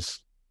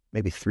 years,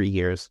 maybe 3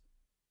 years.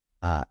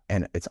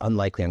 And it's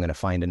unlikely I'm going to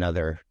find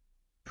another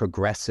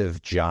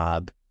progressive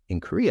job in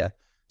Korea.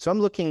 So I'm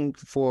looking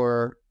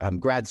for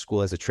grad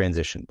school as a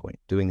transition point,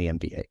 doing the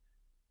MBA.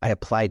 I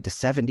applied to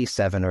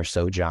 77 or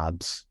so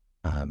jobs,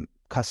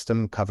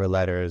 custom cover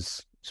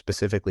letters,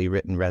 specifically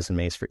written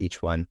resumes for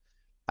each one.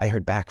 I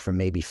heard back from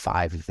maybe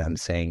 5 of them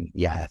saying,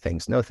 yeah,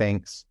 thanks, no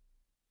thanks.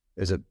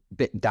 It was a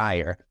bit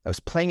dire. I was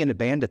playing in a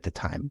band at the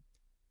time,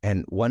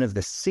 and one of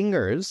the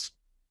singers'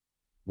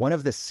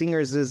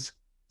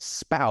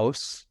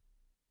 spouse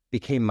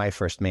became my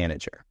first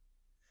manager.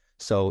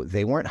 So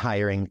they weren't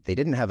hiring. They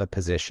didn't have a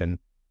position,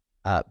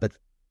 but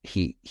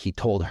he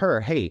told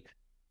her, hey,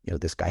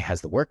 this guy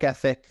has the work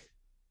ethic.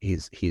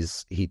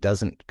 He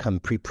doesn't come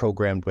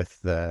pre-programmed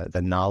with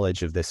the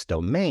knowledge of this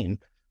domain.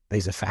 But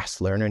he's a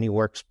fast learner and he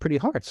works pretty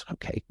hard. So,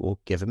 okay, we'll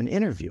give him an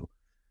interview.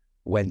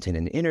 Went in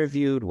and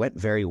interviewed, went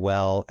very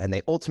well. And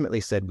they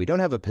ultimately said, we don't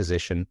have a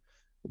position.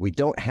 We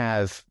don't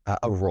have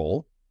a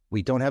role.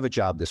 We don't have a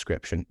job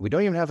description. We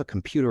don't even have a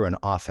computer or an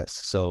office.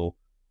 So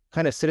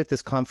kind of sit at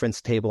this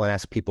conference table and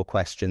ask people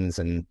questions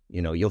and,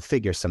 you'll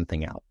figure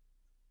something out.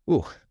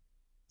 Ooh.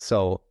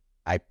 So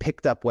I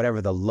picked up whatever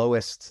the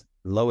lowest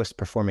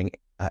performing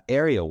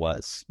area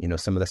was,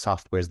 some of the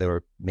softwares they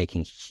were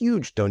making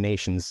huge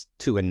donations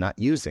to and not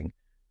using,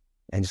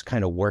 and just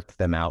kind of worked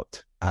them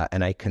out.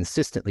 And I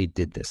consistently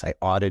did this. I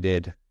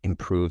audited,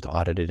 improved.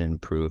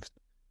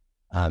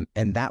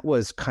 And that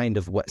was kind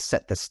of what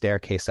set the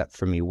staircase up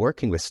for me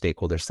working with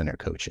stakeholder center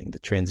coaching. The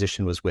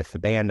transition was with the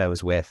band I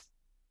was with,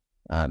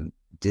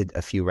 did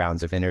a few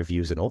rounds of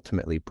interviews, and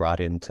ultimately brought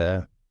in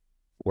to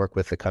work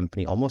with the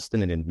company almost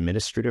in an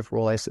administrative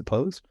role, I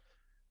suppose,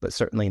 but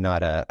certainly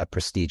not a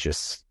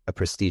prestigious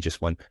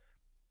one.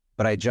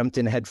 But I jumped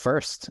in head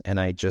first and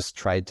I just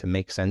tried to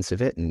make sense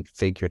of it and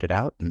figured it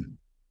out and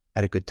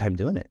had a good time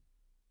doing it.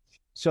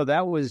 So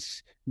that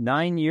was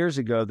 9 years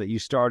ago that you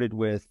started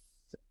with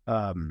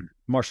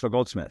Marshall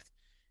Goldsmith.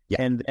 Yeah.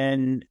 And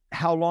then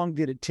how long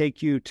did it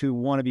take you to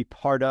want to be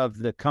part of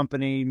the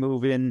company,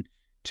 move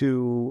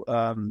into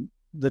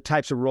the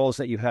types of roles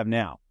that you have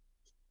now?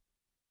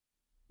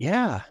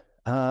 Yeah.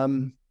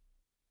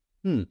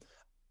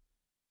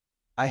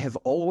 I have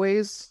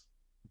always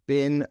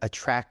been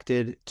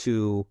attracted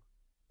to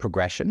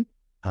progression,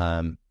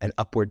 an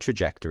upward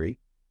trajectory.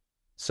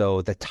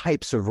 So the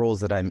types of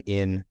roles that I'm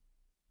in,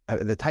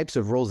 the types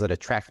of roles that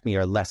attract me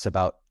are less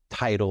about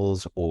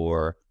titles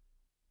or,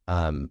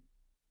 I'd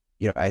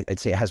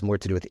say it has more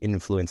to do with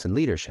influence and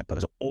leadership. I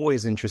was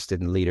always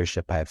interested in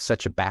leadership. I have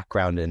such a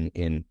background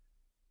in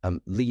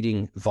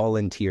leading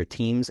volunteer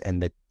teams,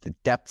 and the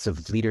depths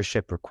of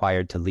leadership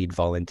required to lead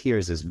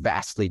volunteers is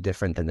vastly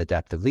different than the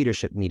depth of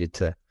leadership needed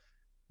to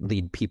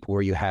lead people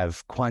where you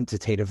have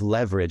quantitative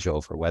leverage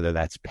over, whether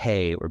that's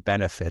pay or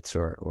benefits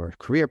or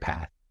career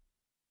path.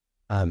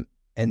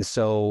 And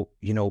so,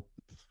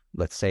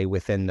 let's say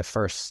within the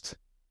first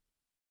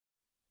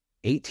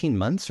 18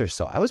 months or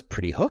so, I was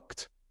pretty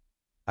hooked.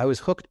 I was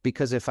hooked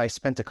because if I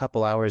spent a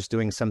couple hours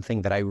doing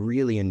something that I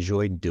really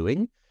enjoyed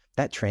doing,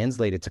 that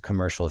translated to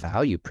commercial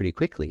value pretty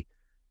quickly.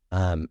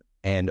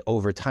 And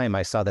over time,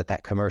 I saw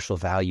that commercial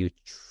value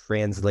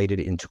translated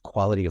into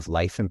quality of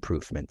life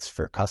improvements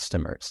for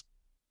customers.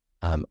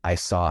 I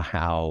saw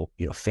how,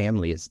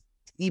 family is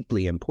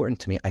deeply important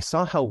to me. I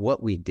saw how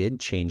what we did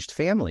changed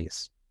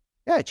families.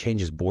 Yeah, it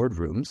changes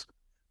boardrooms,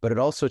 but it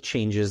also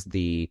changes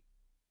the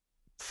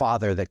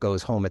father that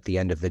goes home at the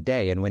end of the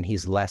day. And when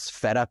he's less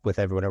fed up with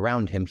everyone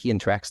around him, he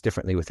interacts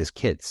differently with his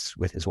kids,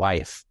 with his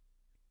wife.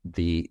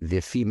 The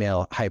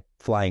female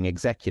high-flying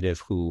executive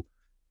who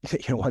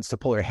wants to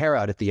pull her hair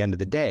out at the end of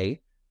the day,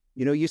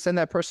 you send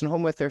that person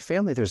home with their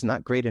family, there's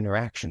not great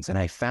interactions. And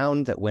I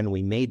found that when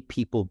we made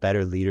people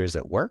better leaders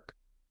at work,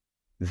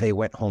 they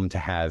went home to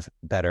have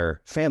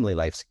better family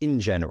lives in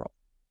general.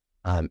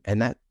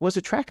 And that was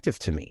attractive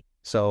to me.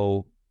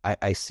 So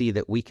I see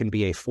that we can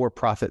be a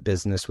for-profit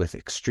business with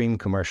extreme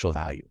commercial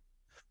value.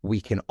 We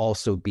can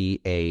also be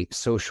a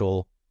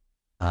social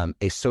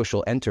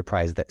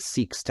enterprise that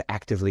seeks to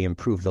actively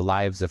improve the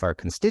lives of our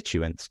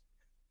constituents.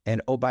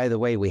 And oh, by the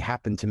way, we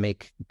happen to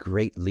make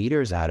great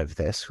leaders out of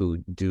this who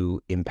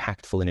do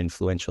impactful and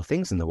influential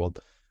things in the world.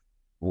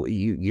 Well,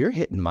 you're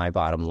hitting my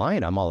bottom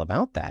line. I'm all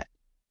about that.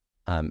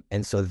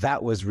 And so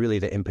that was really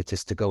the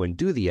impetus to go and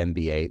do the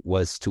MBA,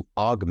 was to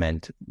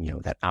augment,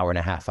 that hour and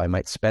a half I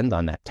might spend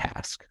on that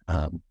task.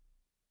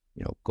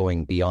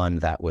 Going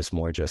beyond that was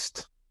more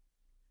just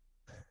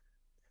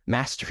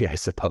mastery, I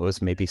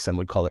suppose. Maybe some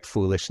would call it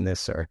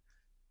foolishness or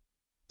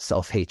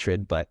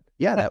self-hatred, but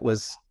yeah, that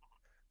was,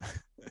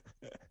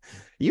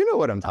 you know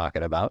what I'm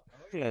talking about.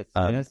 Yes.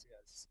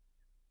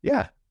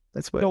 Yeah,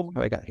 that's how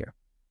I got here.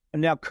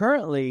 Now,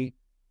 currently,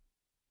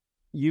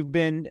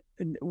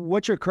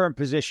 what's your current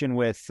position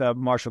with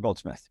Marshall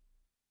Goldsmith?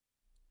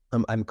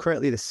 I'm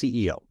currently the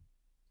CEO.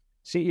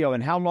 CEO,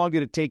 and how long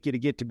did it take you to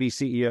get to be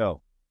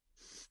CEO?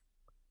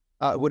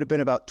 It would have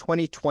been about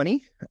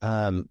 2020,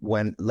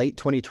 late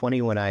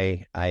 2020 when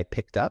I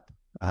picked up.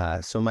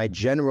 So my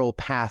general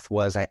path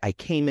was I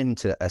came in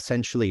to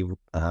essentially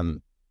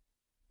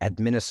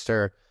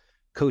administer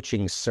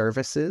coaching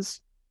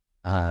services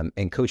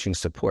and coaching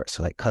support.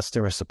 So like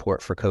customer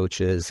support for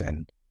coaches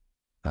and,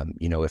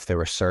 if there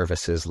were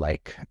services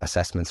like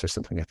assessments or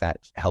something like that,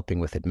 helping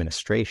with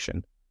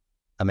administration.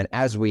 And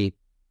as we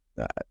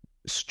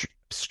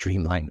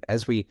streamlined,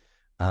 as we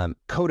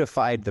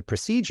codified the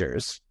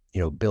procedures,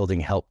 building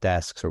help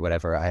desks or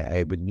whatever,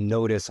 I would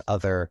notice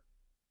other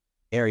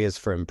areas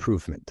for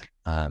improvement.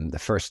 One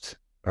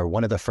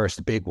of the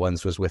first big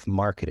ones was with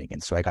marketing.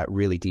 And so I got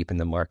really deep in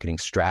the marketing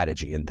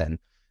strategy and then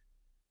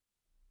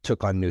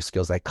took on new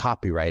skills like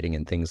copywriting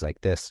and things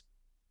like this.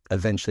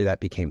 Eventually that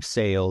became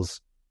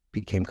sales,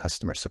 became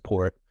customer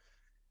support.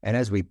 And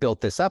as we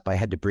built this up, I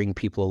had to bring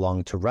people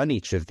along to run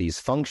each of these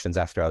functions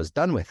after I was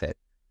done with it.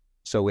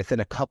 So within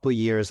a couple of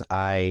years,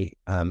 I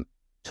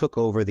took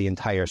over the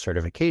entire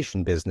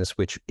certification business,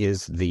 which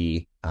is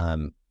the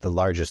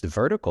largest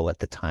vertical at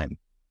the time.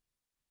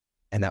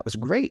 And that was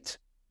great.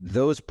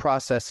 Those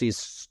processes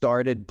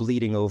started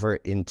bleeding over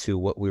into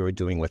what we were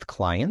doing with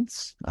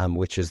clients,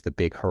 which is the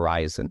big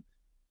horizon.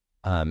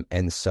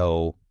 And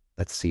so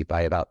let's see,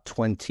 by about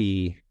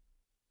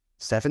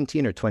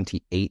 2017 or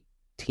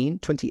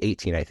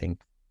 2018, I think,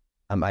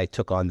 I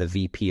took on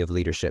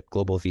the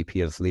global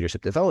VP of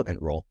Leadership Development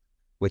role,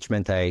 which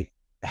meant I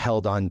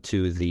held on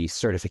to the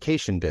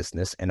certification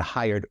business and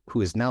hired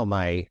who is now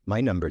my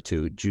number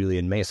two,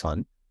 Julian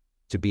Mason,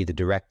 to be the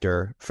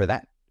director for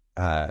that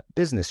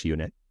business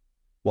unit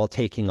while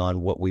taking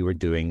on what we were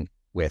doing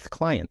with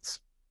clients.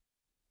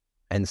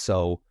 And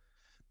so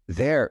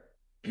there,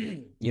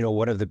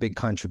 one of the big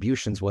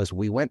contributions was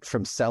we went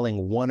from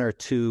selling one or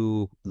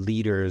two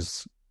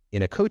leaders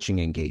in a coaching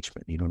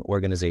engagement. An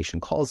organization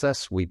calls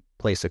us, we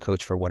place a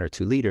coach for one or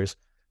two leaders.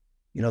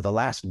 The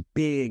last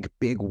big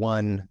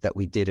one that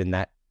we did in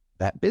that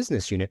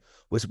business unit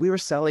was we were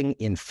selling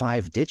in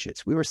 5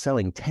 digits. We were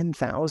selling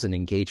 10,000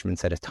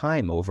 engagements at a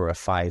time over a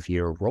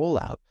 5-year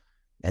rollout.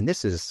 And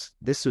this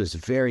was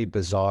very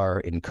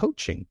bizarre in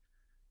coaching.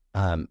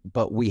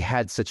 But we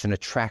had such an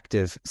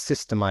attractive,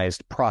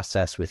 systemized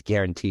process with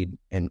guaranteed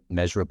and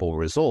measurable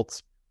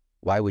results.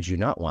 Why would you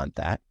not want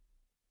that?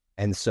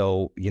 And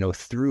so,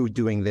 through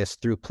doing this,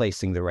 through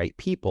placing the right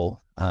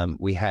people,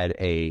 we had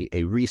a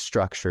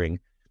restructuring.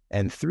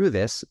 And through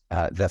this,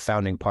 the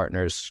founding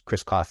partners,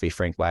 Chris Coffey,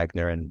 Frank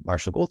Wagner, and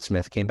Marshall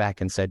Goldsmith came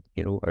back and said,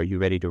 are you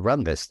ready to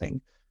run this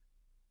thing?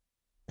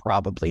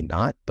 Probably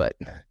not, but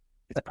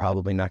it's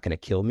probably not going to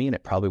kill me and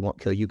it probably won't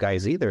kill you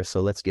guys either.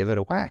 So let's give it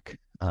a whack.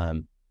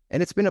 And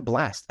it's been a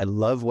blast. I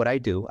love what I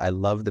do. I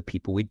love the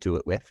people we do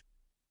it with.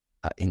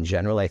 In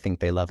general, I think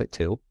they love it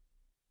too.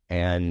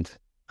 And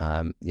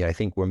I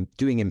think we're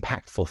doing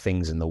impactful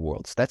things in the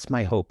world. So that's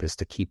my hope, is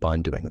to keep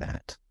on doing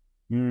that.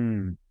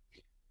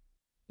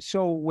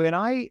 So when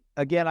I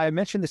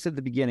mentioned this at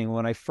the beginning,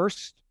 when I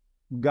first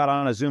got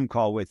on a Zoom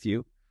call with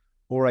you,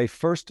 or I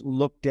first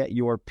looked at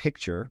your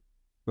picture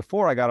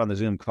before I got on the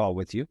Zoom call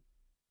with you,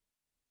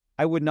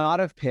 I would not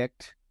have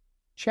picked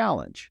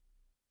challenge.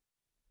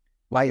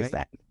 Why is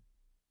that?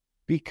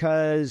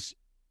 Because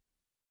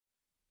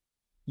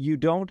you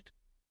don't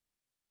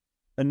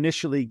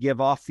initially give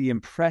off the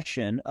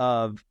impression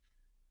of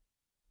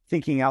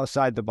thinking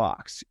outside the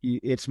box.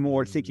 It's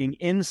more thinking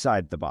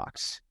inside the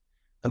box,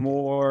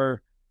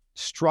 more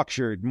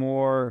structured,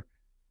 more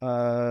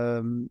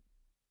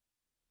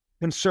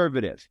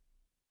conservative.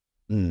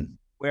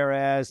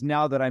 Whereas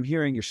now that I'm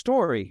hearing your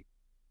story,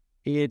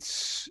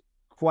 it's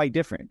quite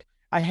different.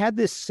 I had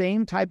this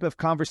same type of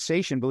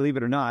conversation, believe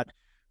it or not,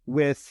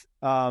 with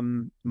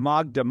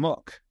Magda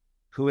Mook,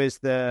 who is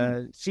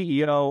the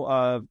CEO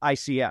of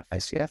ICF.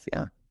 ICF,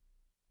 yeah.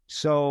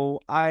 So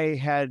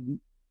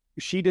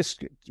she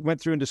just went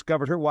through and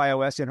discovered her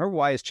YOS, and her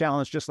Y is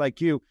challenged just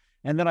like you.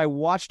 And then I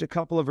watched a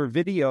couple of her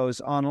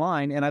videos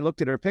online, and I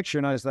looked at her picture,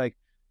 and I was like,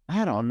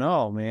 I don't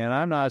know, man.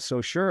 I'm not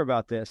so sure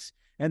about this.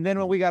 And then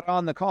when we got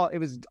on the call, it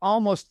was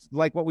almost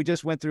like what we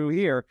just went through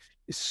here.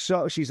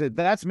 So she said,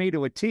 that's me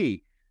to a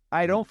T.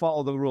 I don't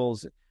follow the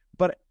rules.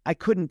 But I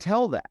couldn't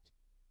tell that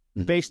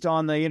based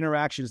on the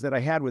interactions that I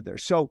had with her.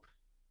 So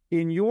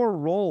in your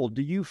role,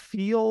 do you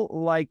feel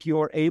like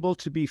you're able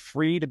to be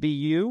free to be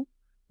you?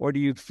 Or do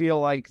you feel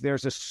like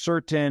there's a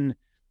certain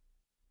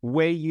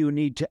way you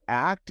need to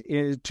act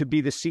to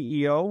be the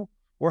CEO?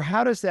 Or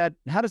how does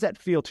that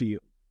feel to you?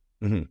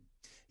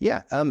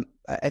 Yeah,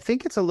 I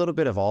think it's a little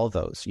bit of all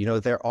those.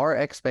 There are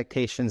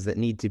expectations that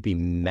need to be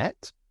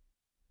met,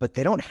 but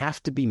they don't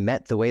have to be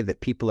met the way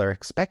that people are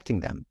expecting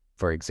them,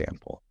 for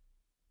example.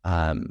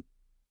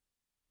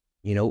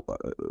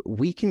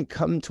 We can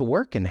come to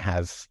work and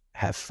have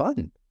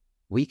fun.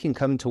 We can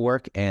come to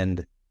work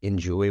and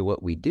enjoy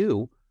what we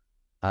do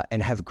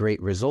and have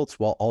great results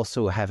while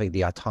also having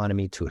the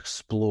autonomy to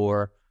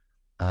explore.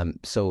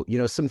 So,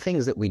 some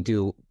things that we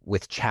do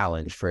with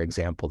challenge, for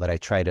example, that I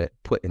try to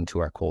put into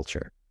our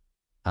culture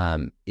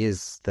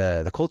is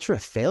the culture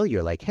of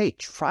failure. Like, hey,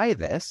 try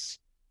this.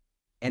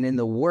 And in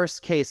the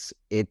worst case,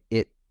 it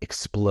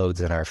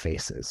explodes in our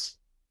faces.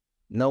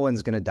 No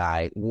one's going to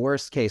die.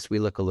 Worst case, we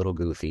look a little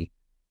goofy.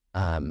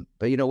 But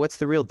what's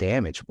the real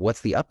damage?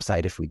 What's the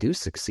upside if we do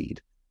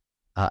succeed?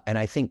 And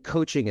I think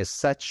coaching is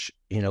such,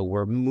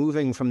 we're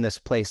moving from this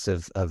place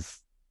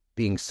of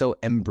being so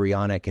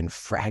embryonic and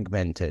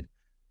fragmented,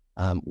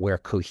 where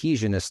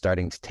cohesion is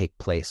starting to take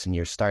place, and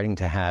you're starting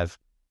to have,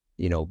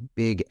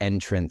 big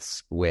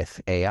entrants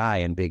with AI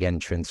and big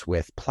entrants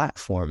with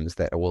platforms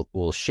that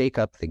will shake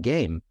up the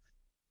game.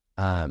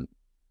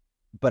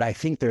 But I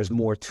think there's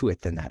more to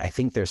it than that. I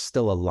think there's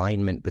still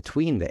alignment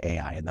between the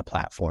AI and the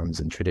platforms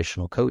and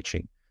traditional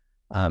coaching.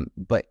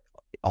 But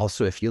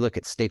also, if you look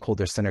at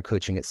stakeholder-centered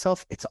coaching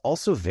itself, it's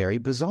also very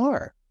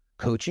bizarre.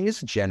 Coaching is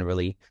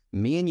generally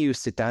me and you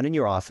sit down in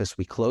your office,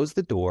 we close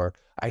the door,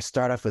 I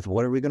start off with,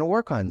 what are we going to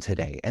work on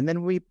today? And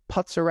then we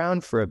putz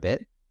around for a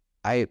bit.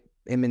 I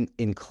am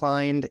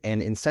inclined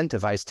and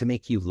incentivized to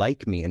make you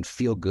like me and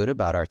feel good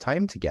about our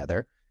time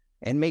together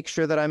and make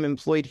sure that I'm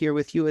employed here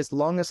with you as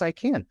long as I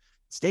can.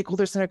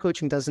 Stakeholder-centered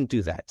coaching doesn't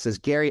do that. It says,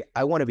 Gary,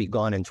 I want to be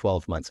gone in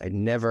 12 months. I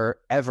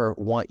never, ever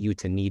want you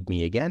to need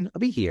me again. I'll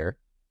be here,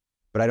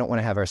 but I don't want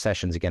to have our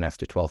sessions again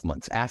after 12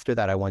 months. After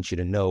that, I want you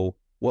to know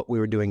what we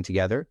were doing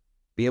together,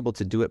 be able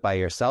to do it by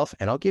yourself,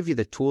 and I'll give you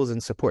the tools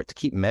and support to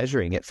keep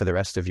measuring it for the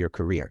rest of your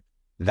career.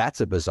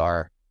 That's a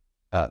bizarre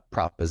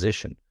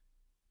proposition.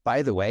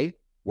 By the way,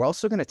 we're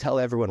also going to tell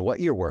everyone what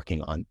you're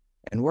working on,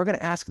 and we're going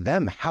to ask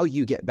them how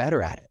you get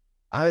better at it.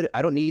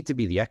 I don't need to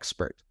be the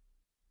expert.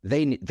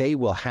 They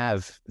will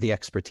have the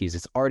expertise.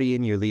 It's already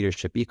in your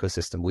leadership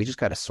ecosystem. We just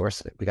got to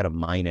source it. We got to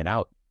mine it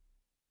out.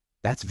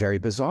 That's very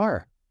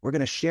bizarre. We're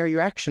going to share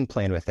your action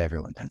plan with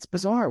everyone. That's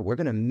bizarre. We're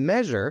going to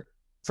measure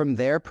from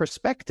their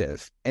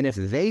perspective. And if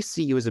they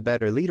see you as a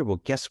better leader,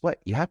 well, guess what?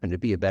 You happen to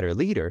be a better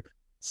leader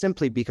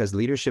simply because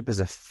leadership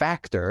is a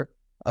factor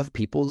of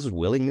people's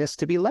willingness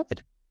to be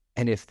led.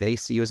 And if they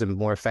see you as a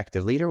more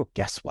effective leader, well,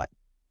 guess what?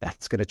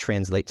 That's going to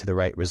translate to the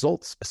right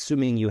results,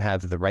 assuming you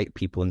have the right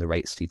people in the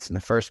right seats in the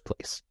first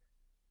place.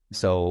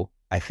 So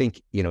I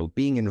think,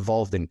 being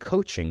involved in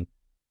coaching,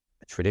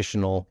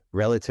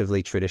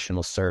 relatively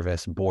traditional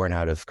service born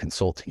out of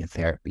consulting and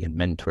therapy and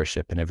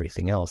mentorship and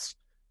everything else,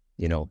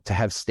 to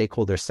have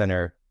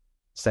stakeholder-centered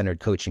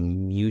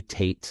coaching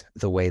mutate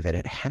the way that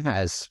it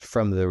has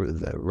from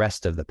the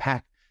rest of the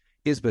pack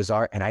is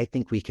bizarre. And I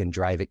think we can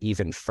drive it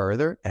even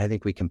further. And I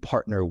think we can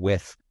partner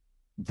with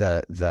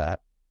the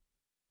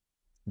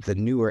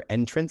newer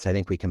entrants. I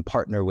think we can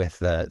partner with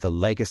the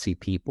legacy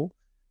people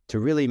to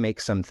really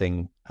make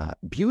something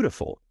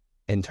beautiful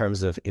in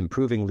terms of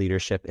improving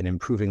leadership and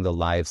improving the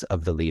lives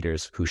of the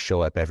leaders who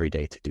show up every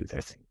day to do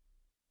their thing.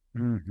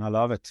 I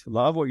love it.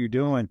 Love what you're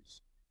doing.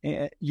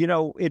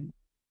 It's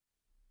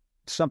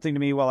something to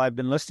me while I've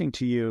been listening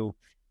to you,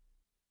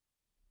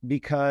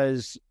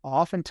 because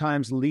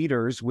oftentimes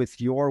leaders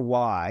with your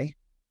why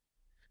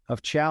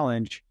of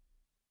challenge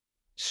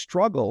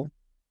struggle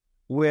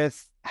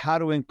with how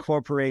to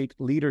incorporate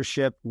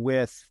leadership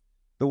with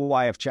the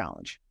why of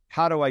challenge.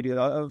 How do I do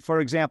that? For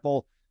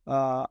example,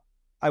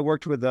 I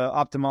worked with an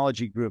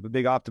ophthalmology group, a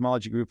big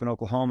ophthalmology group in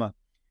Oklahoma,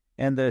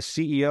 and the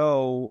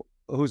CEO,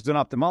 who's an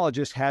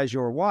ophthalmologist, has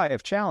your why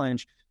of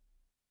challenge,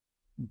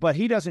 but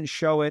he doesn't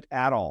show it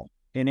at all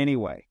in any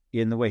way,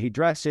 in the way he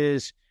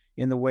dresses,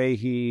 in the way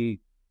he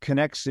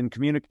connects and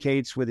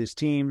communicates with his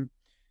team.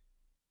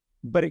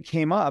 But it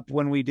came up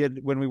when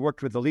we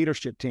worked with the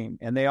leadership team,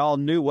 and they all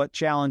knew what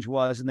challenge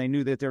was, and they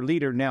knew that their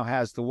leader now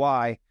has the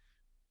why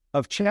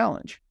of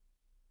challenge.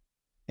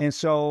 And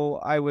so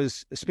I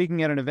was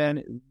speaking at an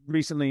event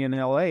recently in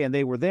LA, and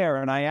they were there,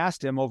 and I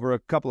asked him over a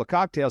couple of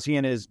cocktails, he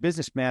and his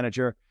business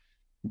manager,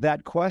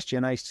 that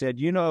question. I said,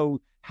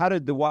 how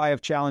did the why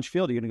of challenge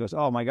feel to you? And he goes,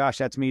 oh my gosh,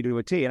 that's me to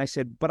a T. And I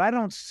said, but I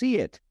don't see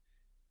it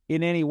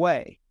in any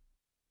way.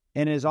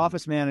 And his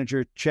office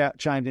manager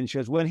chimed in and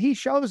says, when he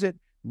shows it,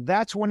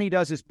 that's when he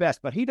does his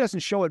best, but he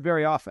doesn't show it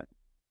very often.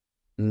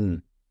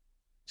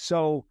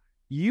 So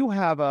you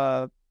have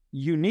a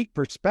unique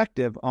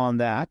perspective on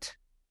that,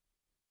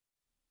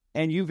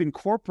 and you've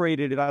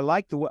incorporated it. I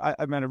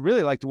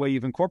really like the way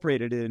you've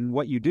incorporated it in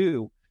what you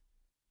do.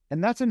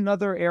 And that's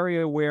another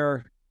area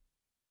where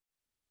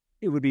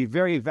it would be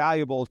very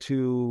valuable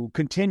to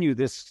continue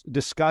this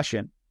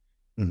discussion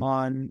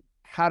on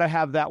how to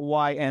have that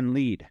why and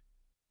lead.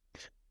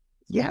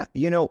 Yeah.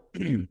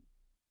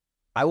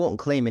 I won't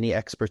claim any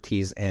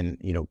expertise, and,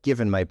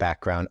 given my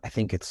background, I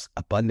think it's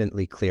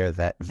abundantly clear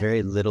that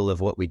very little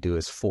of what we do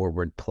is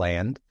forward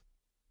planned.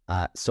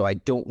 So I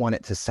don't want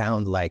it to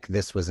sound like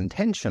this was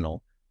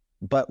intentional,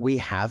 but we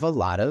have a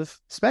lot of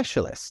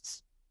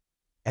specialists.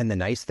 And the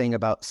nice thing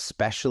about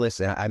specialists,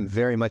 and I'm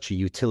very much a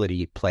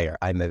utility player.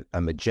 I'm a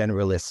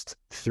generalist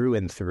through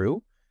and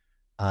through,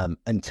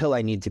 until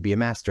I need to be a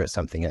master at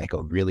something. I go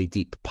really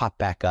deep, pop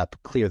back up,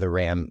 clear the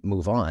RAM,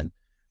 move on.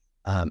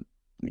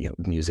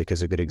 Music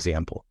is a good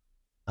example.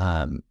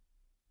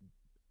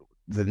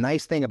 The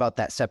nice thing about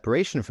that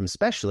separation from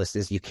specialists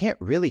is you can't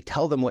really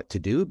tell them what to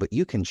do, but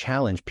you can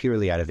challenge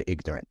purely out of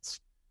ignorance.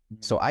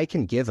 So I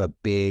can give a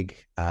big,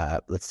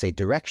 let's say,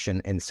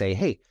 direction and say,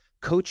 hey,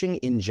 coaching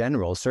in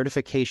general,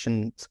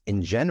 certifications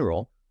in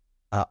general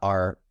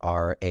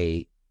are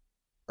a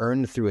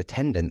earn through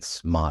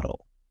attendance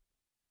model.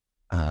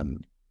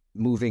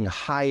 Moving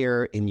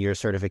higher in your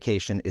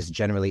certification is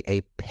generally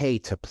a pay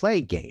to play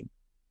game.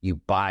 You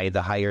buy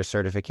the higher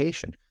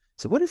certification.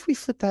 So what if we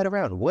flip that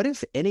around? What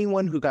if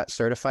anyone who got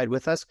certified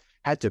with us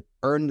had to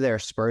earn their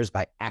spurs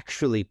by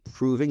actually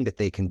proving that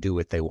they can do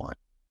what they want?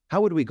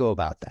 How would we go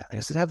about that? I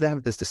just have to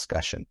have this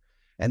discussion.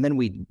 And then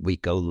we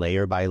go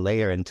layer by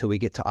layer until we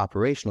get to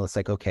operational. It's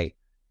like, okay,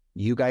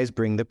 you guys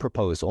bring the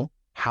proposal,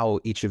 how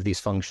each of these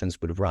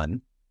functions would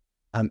run.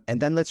 And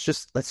then let's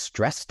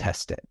stress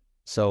test it.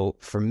 So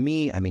for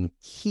me, I mean,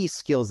 key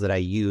skills that I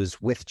use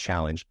with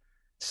Challenge: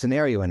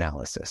 scenario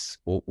analysis.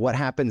 Well, what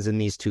happens in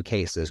these two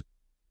cases?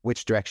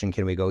 Which direction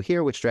can we go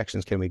here? Which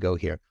directions can we go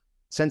here?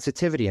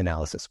 Sensitivity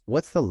analysis.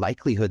 What's the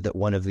likelihood that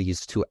one of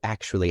these two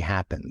actually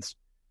happens?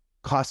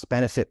 Cost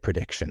benefit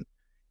prediction.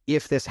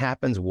 If this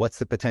happens, what's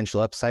the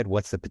potential upside?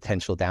 What's the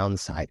potential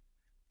downside?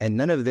 And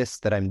none of this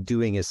that I'm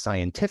doing is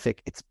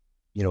scientific. It's,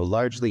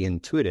 largely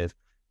intuitive.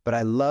 But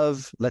I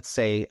love, let's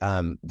say,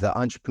 the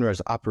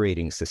Entrepreneur's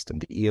Operating System,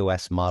 the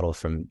EOS model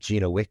from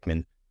Gino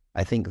Wickman.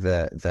 I think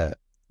the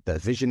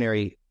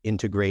visionary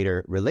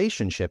integrator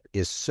relationship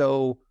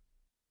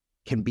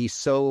can be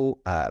so,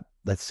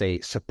 let's say,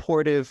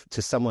 supportive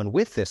to someone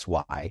with this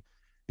why,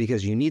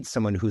 because you need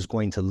someone who's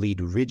going to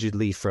lead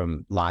rigidly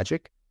from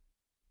logic,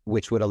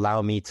 which would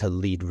allow me to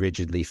lead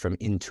rigidly from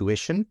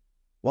intuition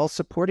while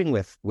supporting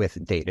with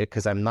data,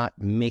 because I'm not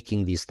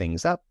making these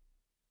things up,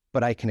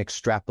 but I can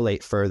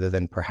extrapolate further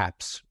than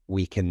perhaps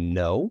we can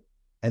know,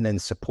 and then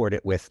support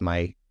it with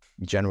my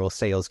general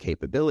sales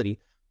capability.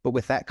 But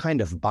with that kind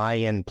of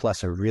buy-in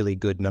plus a really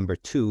good number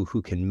two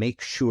who can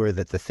make sure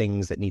that the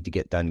things that need to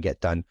get done,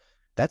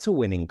 that's a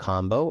winning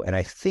combo. And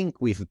I think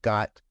we've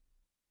done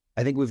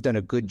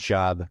a good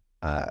job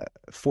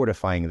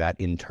fortifying that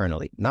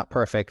internally. Not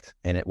perfect,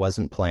 and it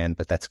wasn't planned,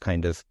 but that's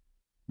kind of,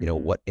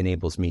 what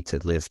enables me to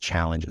live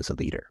Challenge as a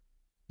leader.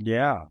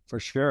 Yeah, for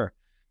sure.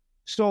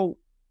 So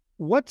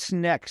what's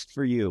next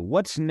for you?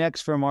 What's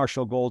next for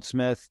Marshall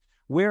Goldsmith?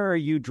 Where are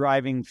you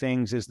driving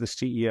things as the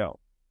CEO?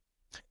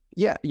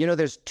 Yeah,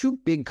 there's two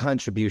big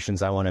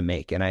contributions I want to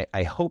make, and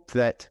I hope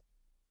that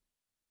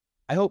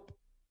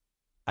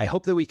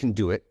we can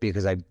do it,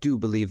 because I do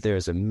believe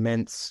there's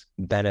immense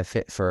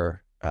benefit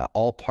for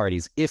all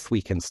parties if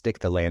we can stick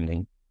the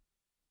landing.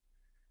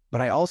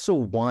 But I also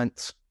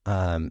want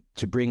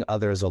to bring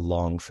others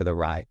along for the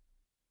ride.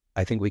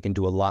 I think we can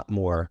do a lot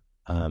more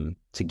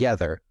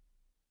together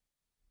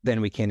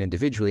than we can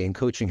individually, and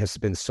coaching has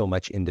been so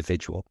much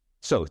individual.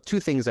 So two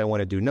things I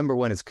want to do. Number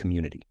one is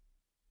community.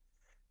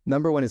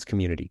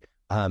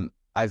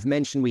 I've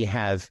mentioned we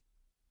have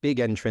big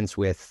entrants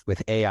with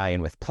AI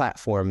and with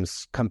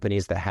platforms,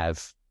 companies that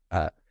have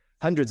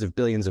hundreds of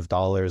millions of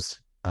dollars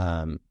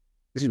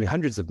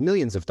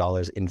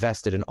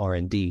invested in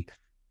R&D.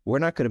 We're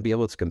not going to be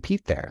able to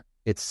compete there.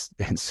 It's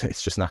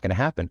just not going to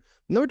happen.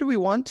 Nor do we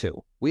want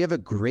to. We have a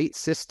great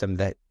system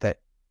that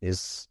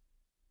is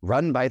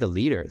run by the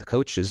leader. The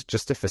coach is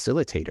just a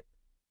facilitator,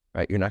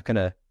 right? You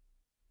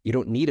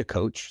don't need a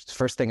coach. It's the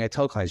first thing I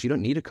tell clients: you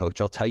don't need a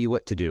coach. I'll tell you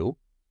what to do.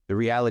 The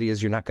reality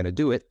is you're not going to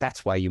do it.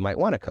 That's why you might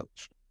want a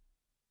coach.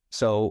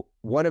 So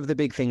one of the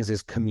big things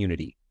is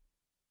community.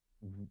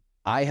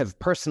 I have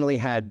personally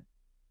had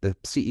the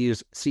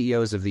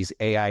CEOs of these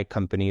AI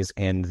companies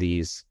and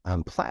these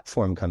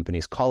platform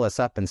companies call us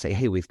up and say,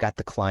 hey, we've got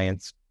the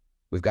clients,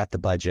 we've got the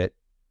budget,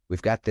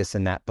 we've got this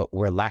and that, but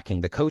we're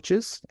lacking the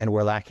coaches and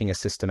we're lacking a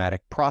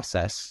systematic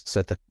process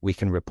so that we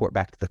can report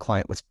back to the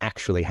client what's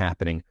actually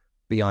happening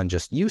beyond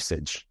just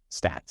usage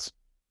stats.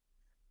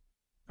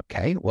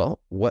 Okay, well,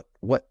 what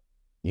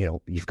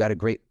you've got a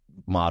great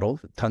model,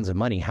 tons of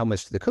money. How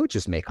much do the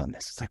coaches make on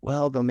this? It's like,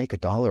 well, they'll make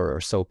 $1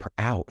 or so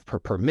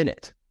per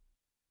minute.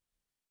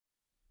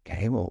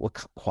 Okay, well,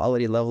 what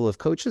quality level of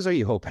coaches are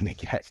you hoping to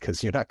get?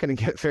 Because you're not going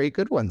to get very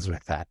good ones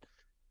with that.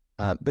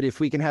 But if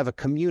we can have a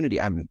community,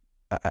 I won't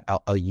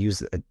use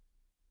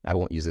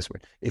this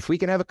word. If we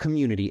can have a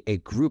community, a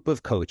group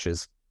of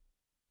coaches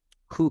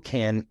who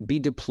can be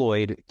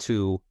deployed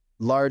to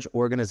large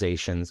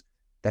organizations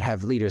that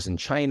have leaders in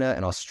China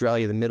and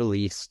Australia, the Middle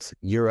East,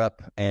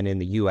 Europe, and in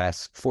the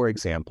US, for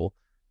example,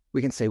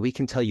 we can say, we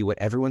can tell you what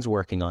everyone's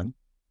working on.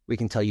 We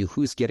can tell you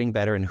who's getting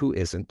better and who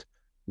isn't,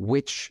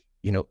 which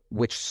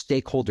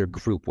stakeholder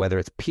group, whether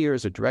it's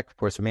peers or direct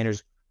reports or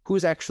managers,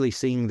 who's actually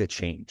seeing the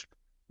change.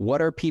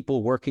 What are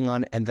people working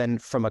on? And then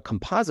from a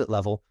composite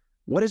level,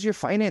 what is your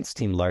finance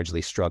team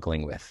largely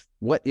struggling with?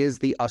 What is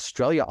the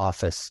Australia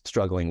office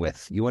struggling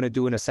with? You want to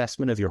do an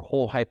assessment of your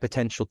whole high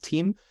potential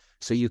team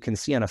so you can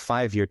see on a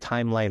 5-year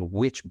timeline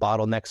which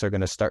bottlenecks are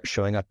going to start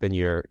showing up in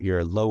your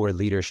lower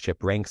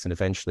leadership ranks and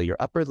eventually your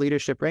upper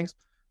leadership ranks.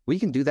 We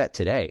can do that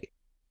today,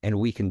 and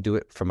we can do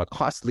it from a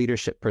cost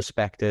leadership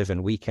perspective,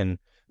 and we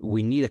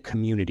need a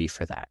community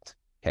for that.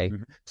 Okay.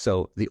 Mm-hmm.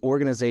 So the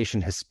organization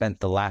has spent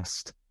the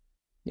last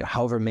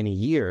however many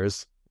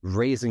years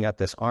raising up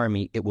this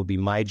army. It will be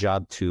my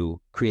job to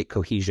create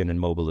cohesion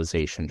and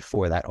mobilization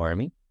for that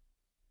army.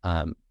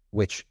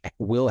 which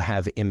will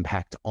have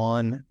impact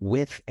on,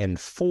 with, and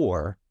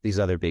for these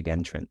other big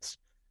entrants.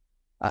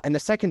 And the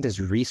second is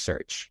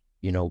research.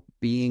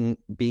 Being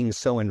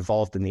so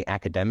involved in the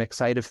academic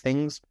side of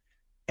things,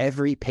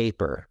 every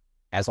paper,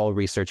 as all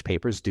research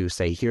papers do,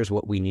 say, here's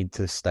what we need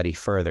to study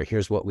further.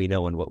 Here's what we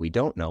know and what we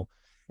don't know.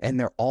 And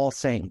they're all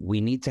saying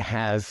we need to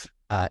have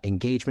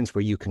engagements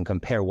where you can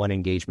compare one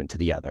engagement to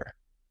the other.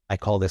 I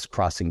call this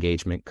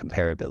cross-engagement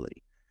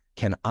comparability.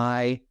 Can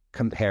I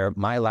compare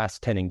my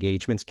last 10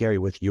 engagements, Gary,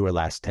 with your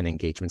last 10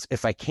 engagements?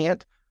 If I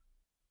can't,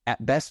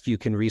 at best, you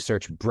can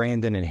research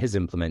Brandon and his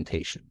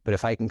implementation. But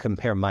if I can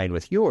compare mine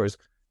with yours,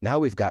 now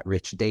we've got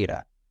rich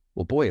data.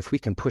 Well, boy, if we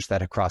can push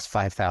that across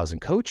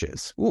 5,000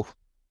 coaches,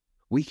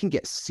 we can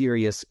get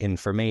serious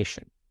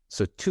information.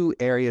 So 2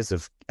 areas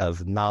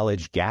of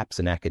knowledge gaps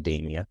in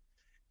academia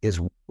is,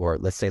 or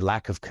let's say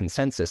lack of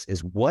consensus,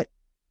 is what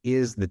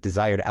is the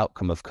desired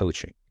outcome of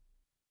coaching?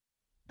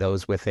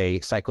 Those with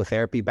a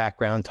psychotherapy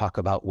background talk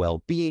about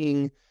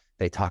well-being.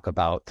 They talk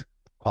about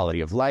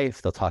quality of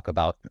life. They'll talk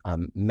about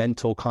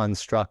mental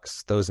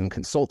constructs. Those in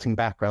consulting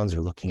backgrounds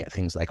are looking at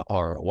things like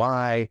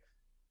ROI,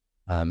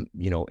 in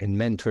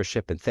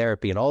mentorship and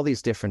therapy and all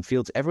these different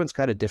fields. Everyone's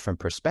got a different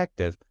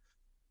perspective.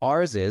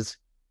 Ours is,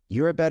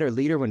 you're a better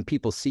leader when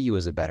people see you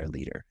as a better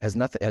leader.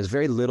 It has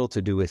very little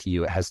to do with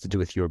you. It has to do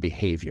with your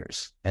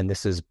behaviors. And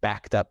this is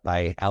backed up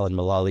by Alan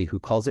Mulally, who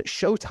calls it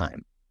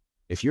showtime.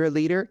 If you're a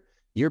leader,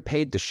 you're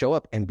paid to show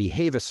up and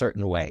behave a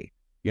certain way.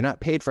 You're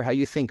not paid for how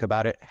you think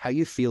about it, how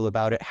you feel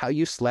about it, how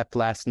you slept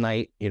last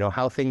night,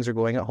 how things are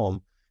going at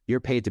home. You're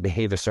paid to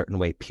behave a certain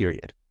way,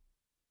 period.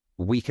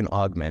 We can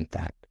augment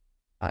that.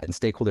 And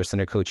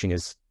stakeholder-centered coaching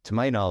is, to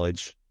my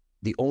knowledge,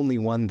 the only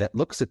one that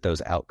looks at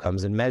those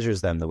outcomes and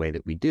measures them the way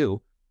that we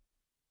do.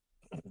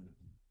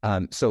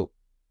 So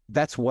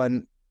that's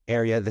one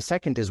area. The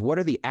second is, what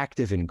are the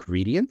active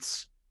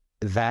ingredients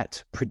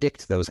that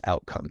predict those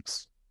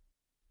outcomes?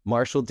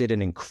 Marshall did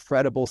an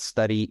incredible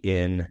study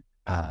in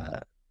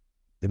the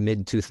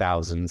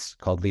mid-2000s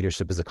called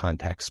Leadership as a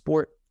Contact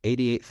Sport,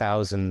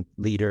 88,000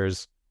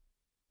 leaders.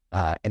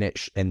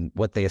 And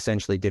what they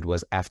essentially did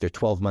was, after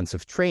 12 months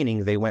of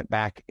training, they went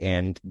back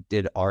and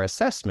did our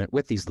assessment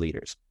with these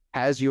leaders.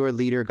 Has your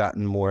leader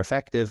gotten more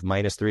effective?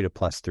 -3 to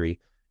 +3.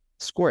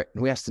 Score it.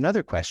 And we asked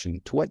another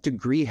question: to what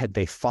degree had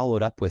they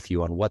followed up with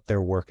you on what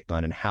they're working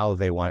on and how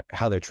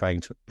they're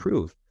trying to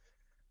improve?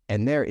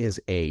 And there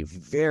is a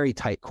very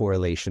tight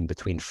correlation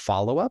between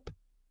follow-up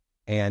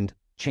and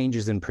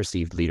changes in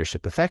perceived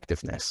leadership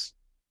effectiveness.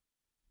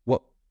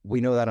 What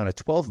we know that on a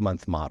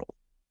 12-month model,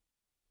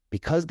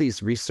 because these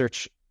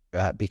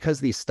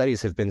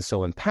studies have been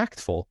so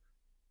impactful,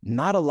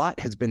 not a lot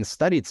has been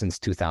studied since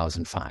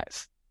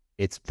 2005.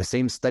 It's the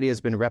same study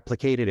has been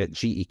replicated at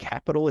GE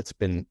Capital. It's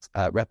been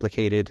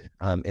replicated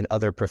in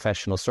other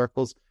professional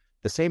circles.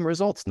 The same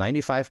results: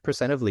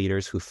 95% of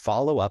leaders who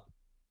follow up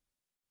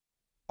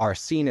are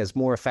seen as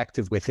more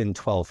effective within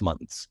 12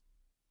 months.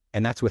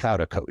 And that's without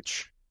a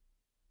coach.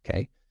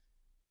 Okay.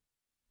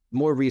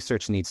 More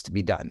research needs to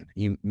be done.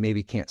 You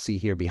maybe can't see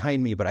here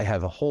behind me, but I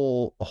have a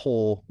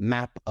whole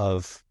map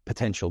of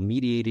potential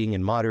mediating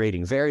and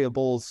moderating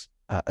variables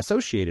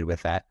associated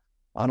with that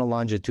on a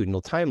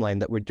longitudinal timeline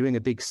that we're doing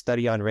a big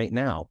study on right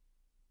now.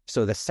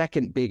 So the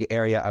second big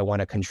area I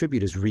want to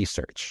contribute is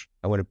research.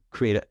 I want to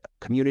create a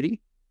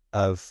community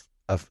of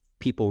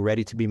people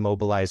ready to be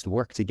mobilized,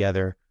 work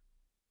together,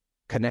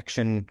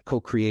 connection,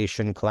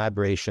 co-creation,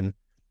 collaboration,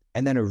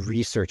 and then a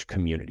research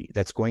community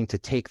that's going to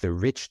take the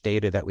rich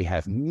data that we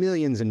have,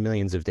 millions and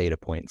millions of data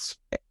points,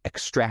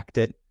 extract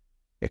it,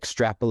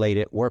 extrapolate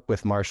it, work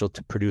with Marshall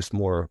to produce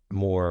more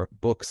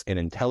books and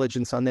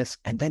intelligence on this,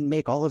 and then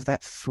make all of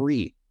that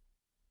free.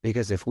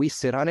 Because if we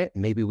sit on it,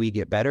 maybe we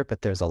get better,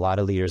 but there's a lot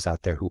of leaders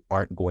out there who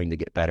aren't going to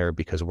get better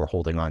because we're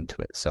holding on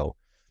to it. So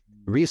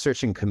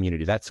research and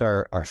community, that's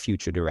our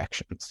future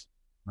directions.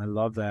 I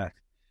love that.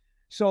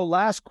 So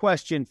last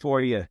question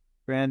for you,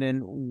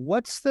 Brandon.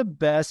 What's the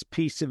best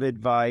piece of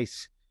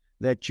advice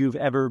that you've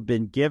ever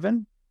been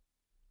given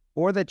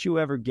or that you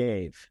ever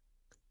gave?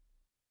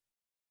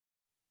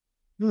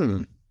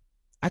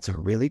 That's a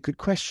really good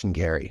question,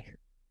 Gary.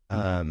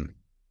 I'll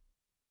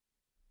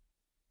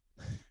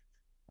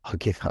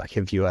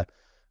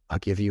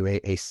give you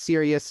a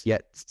serious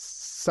yet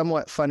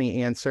somewhat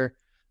funny answer.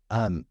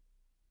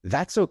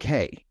 That's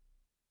okay.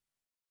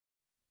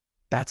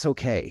 That's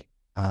okay.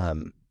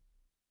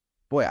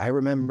 Boy, I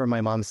remember my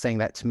mom saying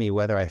that to me,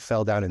 whether I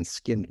fell down and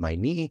skinned my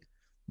knee,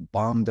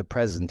 bombed a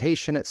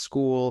presentation at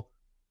school,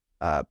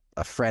 a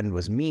friend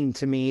was mean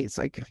to me. It's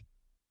like,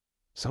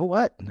 so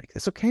what? Like,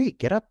 it's okay.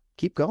 Get up,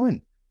 keep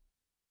going.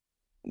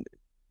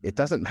 It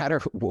doesn't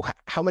matter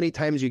how many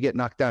times you get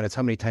knocked down. It's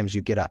how many times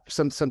you get up,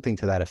 something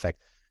to that effect.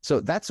 So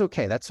that's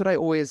okay. That's what I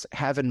always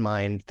have in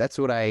mind. That's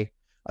what I'll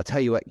tell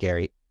you what,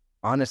 Gary,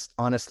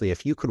 honestly,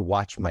 if you could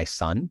watch my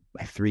son,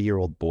 my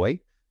 3-year-old boy,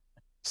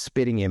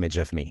 spitting image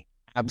of me,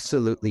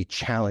 absolutely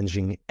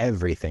challenging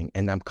everything.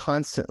 And I'm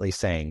constantly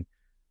saying,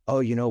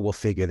 oh, we'll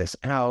figure this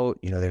out.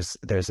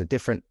 There's a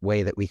different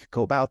way that we could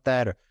go about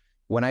that. Or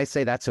when I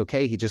say that's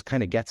okay, he just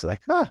kind of gets it,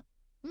 like,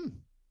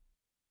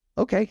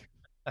 Okay,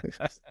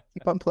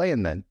 keep on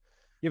playing then.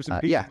 Give some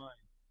peace yeah. of mind.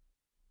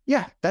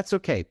 Yeah, that's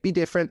okay. Be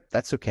different.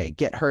 That's okay.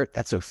 Get hurt.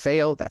 That's okay.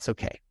 Fail. That's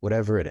okay.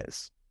 Whatever it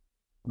is.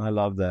 I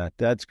love that.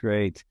 That's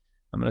great.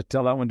 I'm going to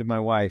tell that one to my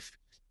wife.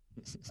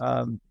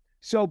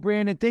 So,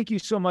 Brandon, thank you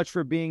so much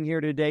for being here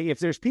today. If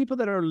there's people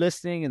that are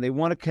listening and they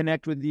want to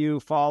connect with you,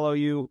 follow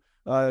you,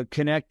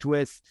 connect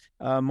with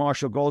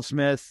Marshall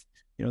Goldsmith,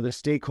 the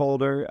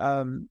stakeholder,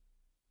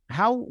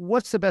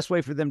 what's the best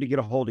way for them to get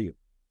a hold of you?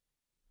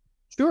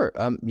 Sure.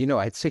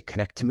 I'd say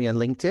connect to me on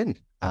LinkedIn.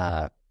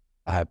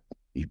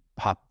 You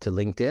pop to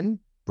LinkedIn,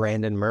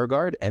 Brandon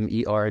Mergard,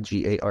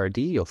 Mergard.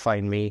 You'll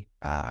find me.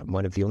 I'm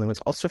one of the only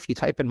ones. Also, if you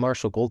type in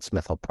Marshall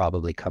Goldsmith, I'll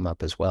probably come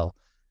up as well.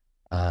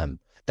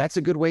 That's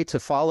a good way to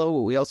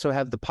follow. We also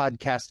have the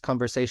podcast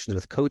Conversations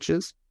with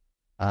Coaches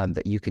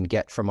that you can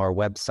get from our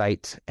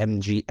website,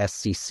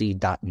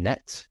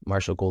 mgscc.net,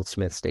 Marshall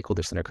Goldsmith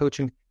Stakeholder Center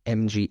Coaching,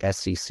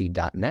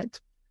 mgscc.net.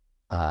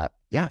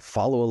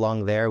 Follow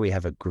along there. We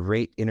have a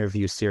great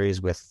interview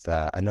series with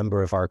a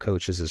number of our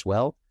coaches as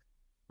well.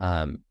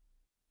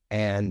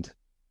 And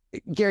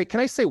Gary, can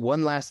I say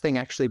one last thing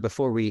actually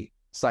before we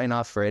sign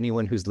off for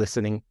anyone who's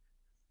listening?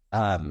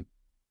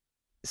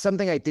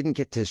 Something I didn't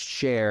get to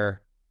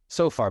share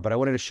so far, but I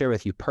wanted to share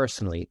with you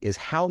personally is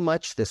how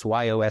much this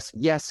YOS,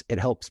 yes, it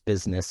helps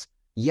business.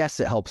 Yes,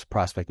 it helps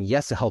prospecting.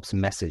 Yes, it helps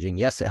messaging.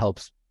 Yes, it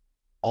helps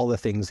all the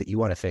things that you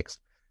want to fix.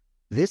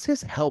 This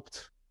has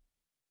helped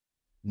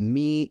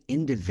me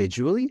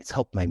individually. It's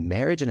helped my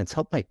marriage and it's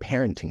helped my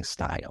parenting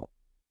style.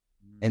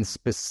 And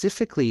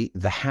specifically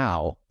the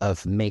how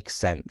of make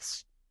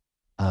sense.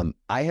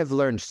 I have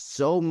learned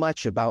so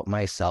much about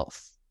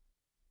myself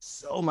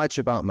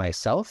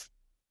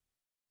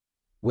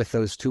with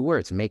those two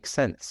words, make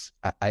sense.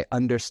 I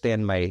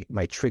understand my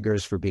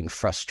triggers for being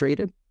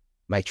frustrated,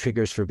 my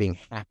triggers for being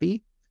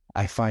happy.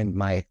 I find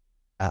my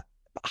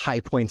high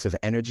points of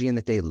energy in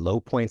the day, low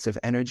points of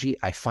energy.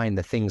 I find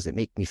the things that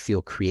make me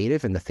feel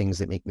creative and the things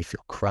that make me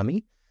feel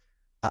crummy.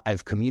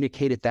 I've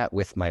communicated that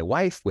with my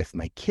wife, with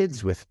my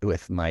kids,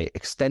 with my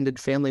extended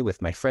family,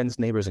 with my friends,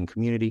 neighbors, and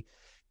community.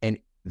 And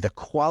the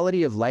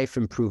quality of life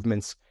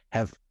improvements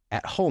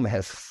at home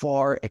have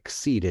far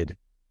exceeded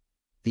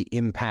the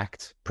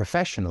impact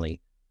professionally,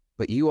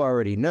 but you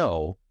already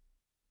know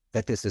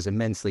that this is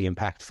immensely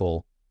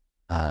impactful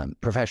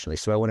professionally.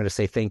 So I wanted to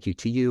say thank you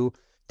to you,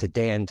 to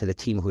Dan, to the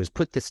team who has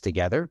put this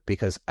together,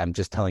 because I'm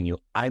just telling you,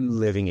 I'm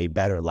living a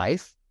better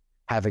life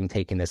having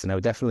taken this. And I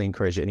would definitely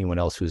encourage anyone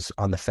else who's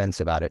on the fence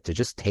about it to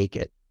just take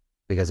it,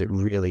 because it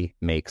really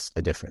makes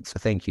a difference. So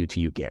thank you to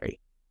you, Gary.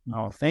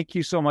 Oh, thank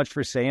you so much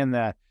for saying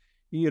that.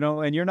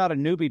 And you're not a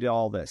newbie to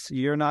all this.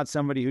 You're not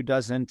somebody who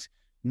doesn't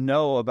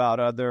know about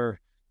other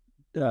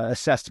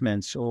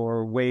assessments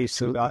or ways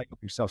to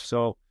evaluate yourself.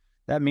 So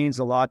that means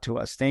a lot to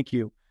us. Thank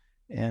you.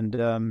 And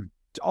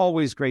it's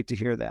always great to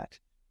hear that.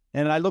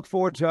 And I look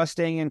forward to us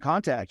staying in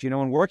contact,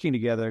 and working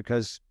together,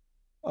 because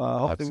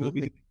hopefully we'll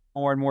be doing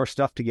more and more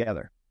stuff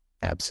together.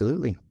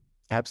 Absolutely.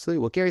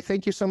 Well, Gary,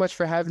 thank you so much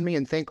for having me,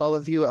 and thank all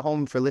of you at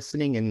home for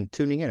listening and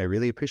tuning in. I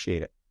really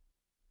appreciate it.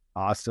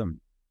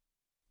 Awesome.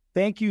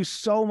 Thank you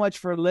so much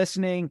for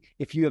listening.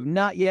 If you have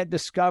not yet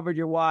discovered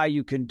your why,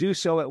 you can do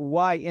so at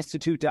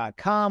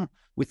whyinstitute.com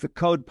with the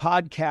code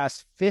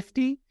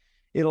podcast50.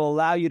 It'll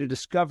allow you to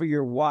discover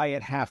your why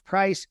at half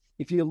price.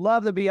 If you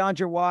love the Beyond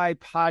Your Why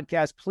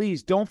podcast,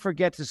 please don't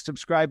forget to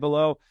subscribe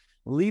below.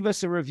 Leave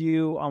us a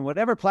review on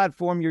whatever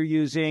platform you're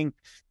using,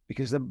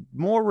 because the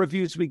more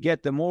reviews we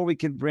get, the more we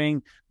can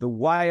bring the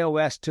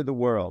YOS to the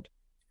world.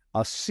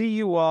 I'll see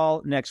you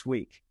all next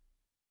week.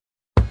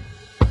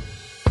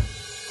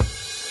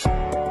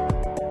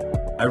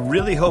 I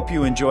really hope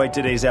you enjoyed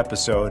today's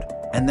episode,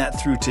 and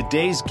that through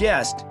today's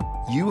guest,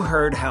 you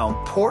heard how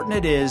important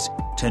it is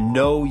to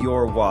know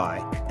your why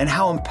and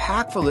how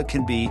impactful it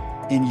can be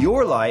in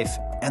your life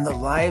and the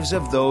lives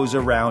of those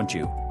around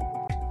you.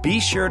 Be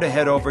sure to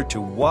head over to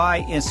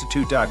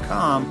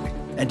whyinstitute.com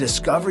and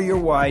discover your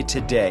why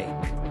today.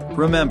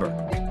 Remember,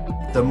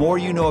 the more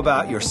you know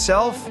about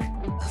yourself,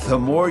 the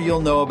more you'll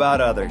know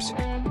about others.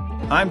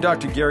 I'm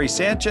Dr. Gary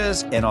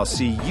Sanchez, and I'll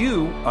see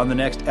you on the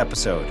next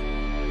episode.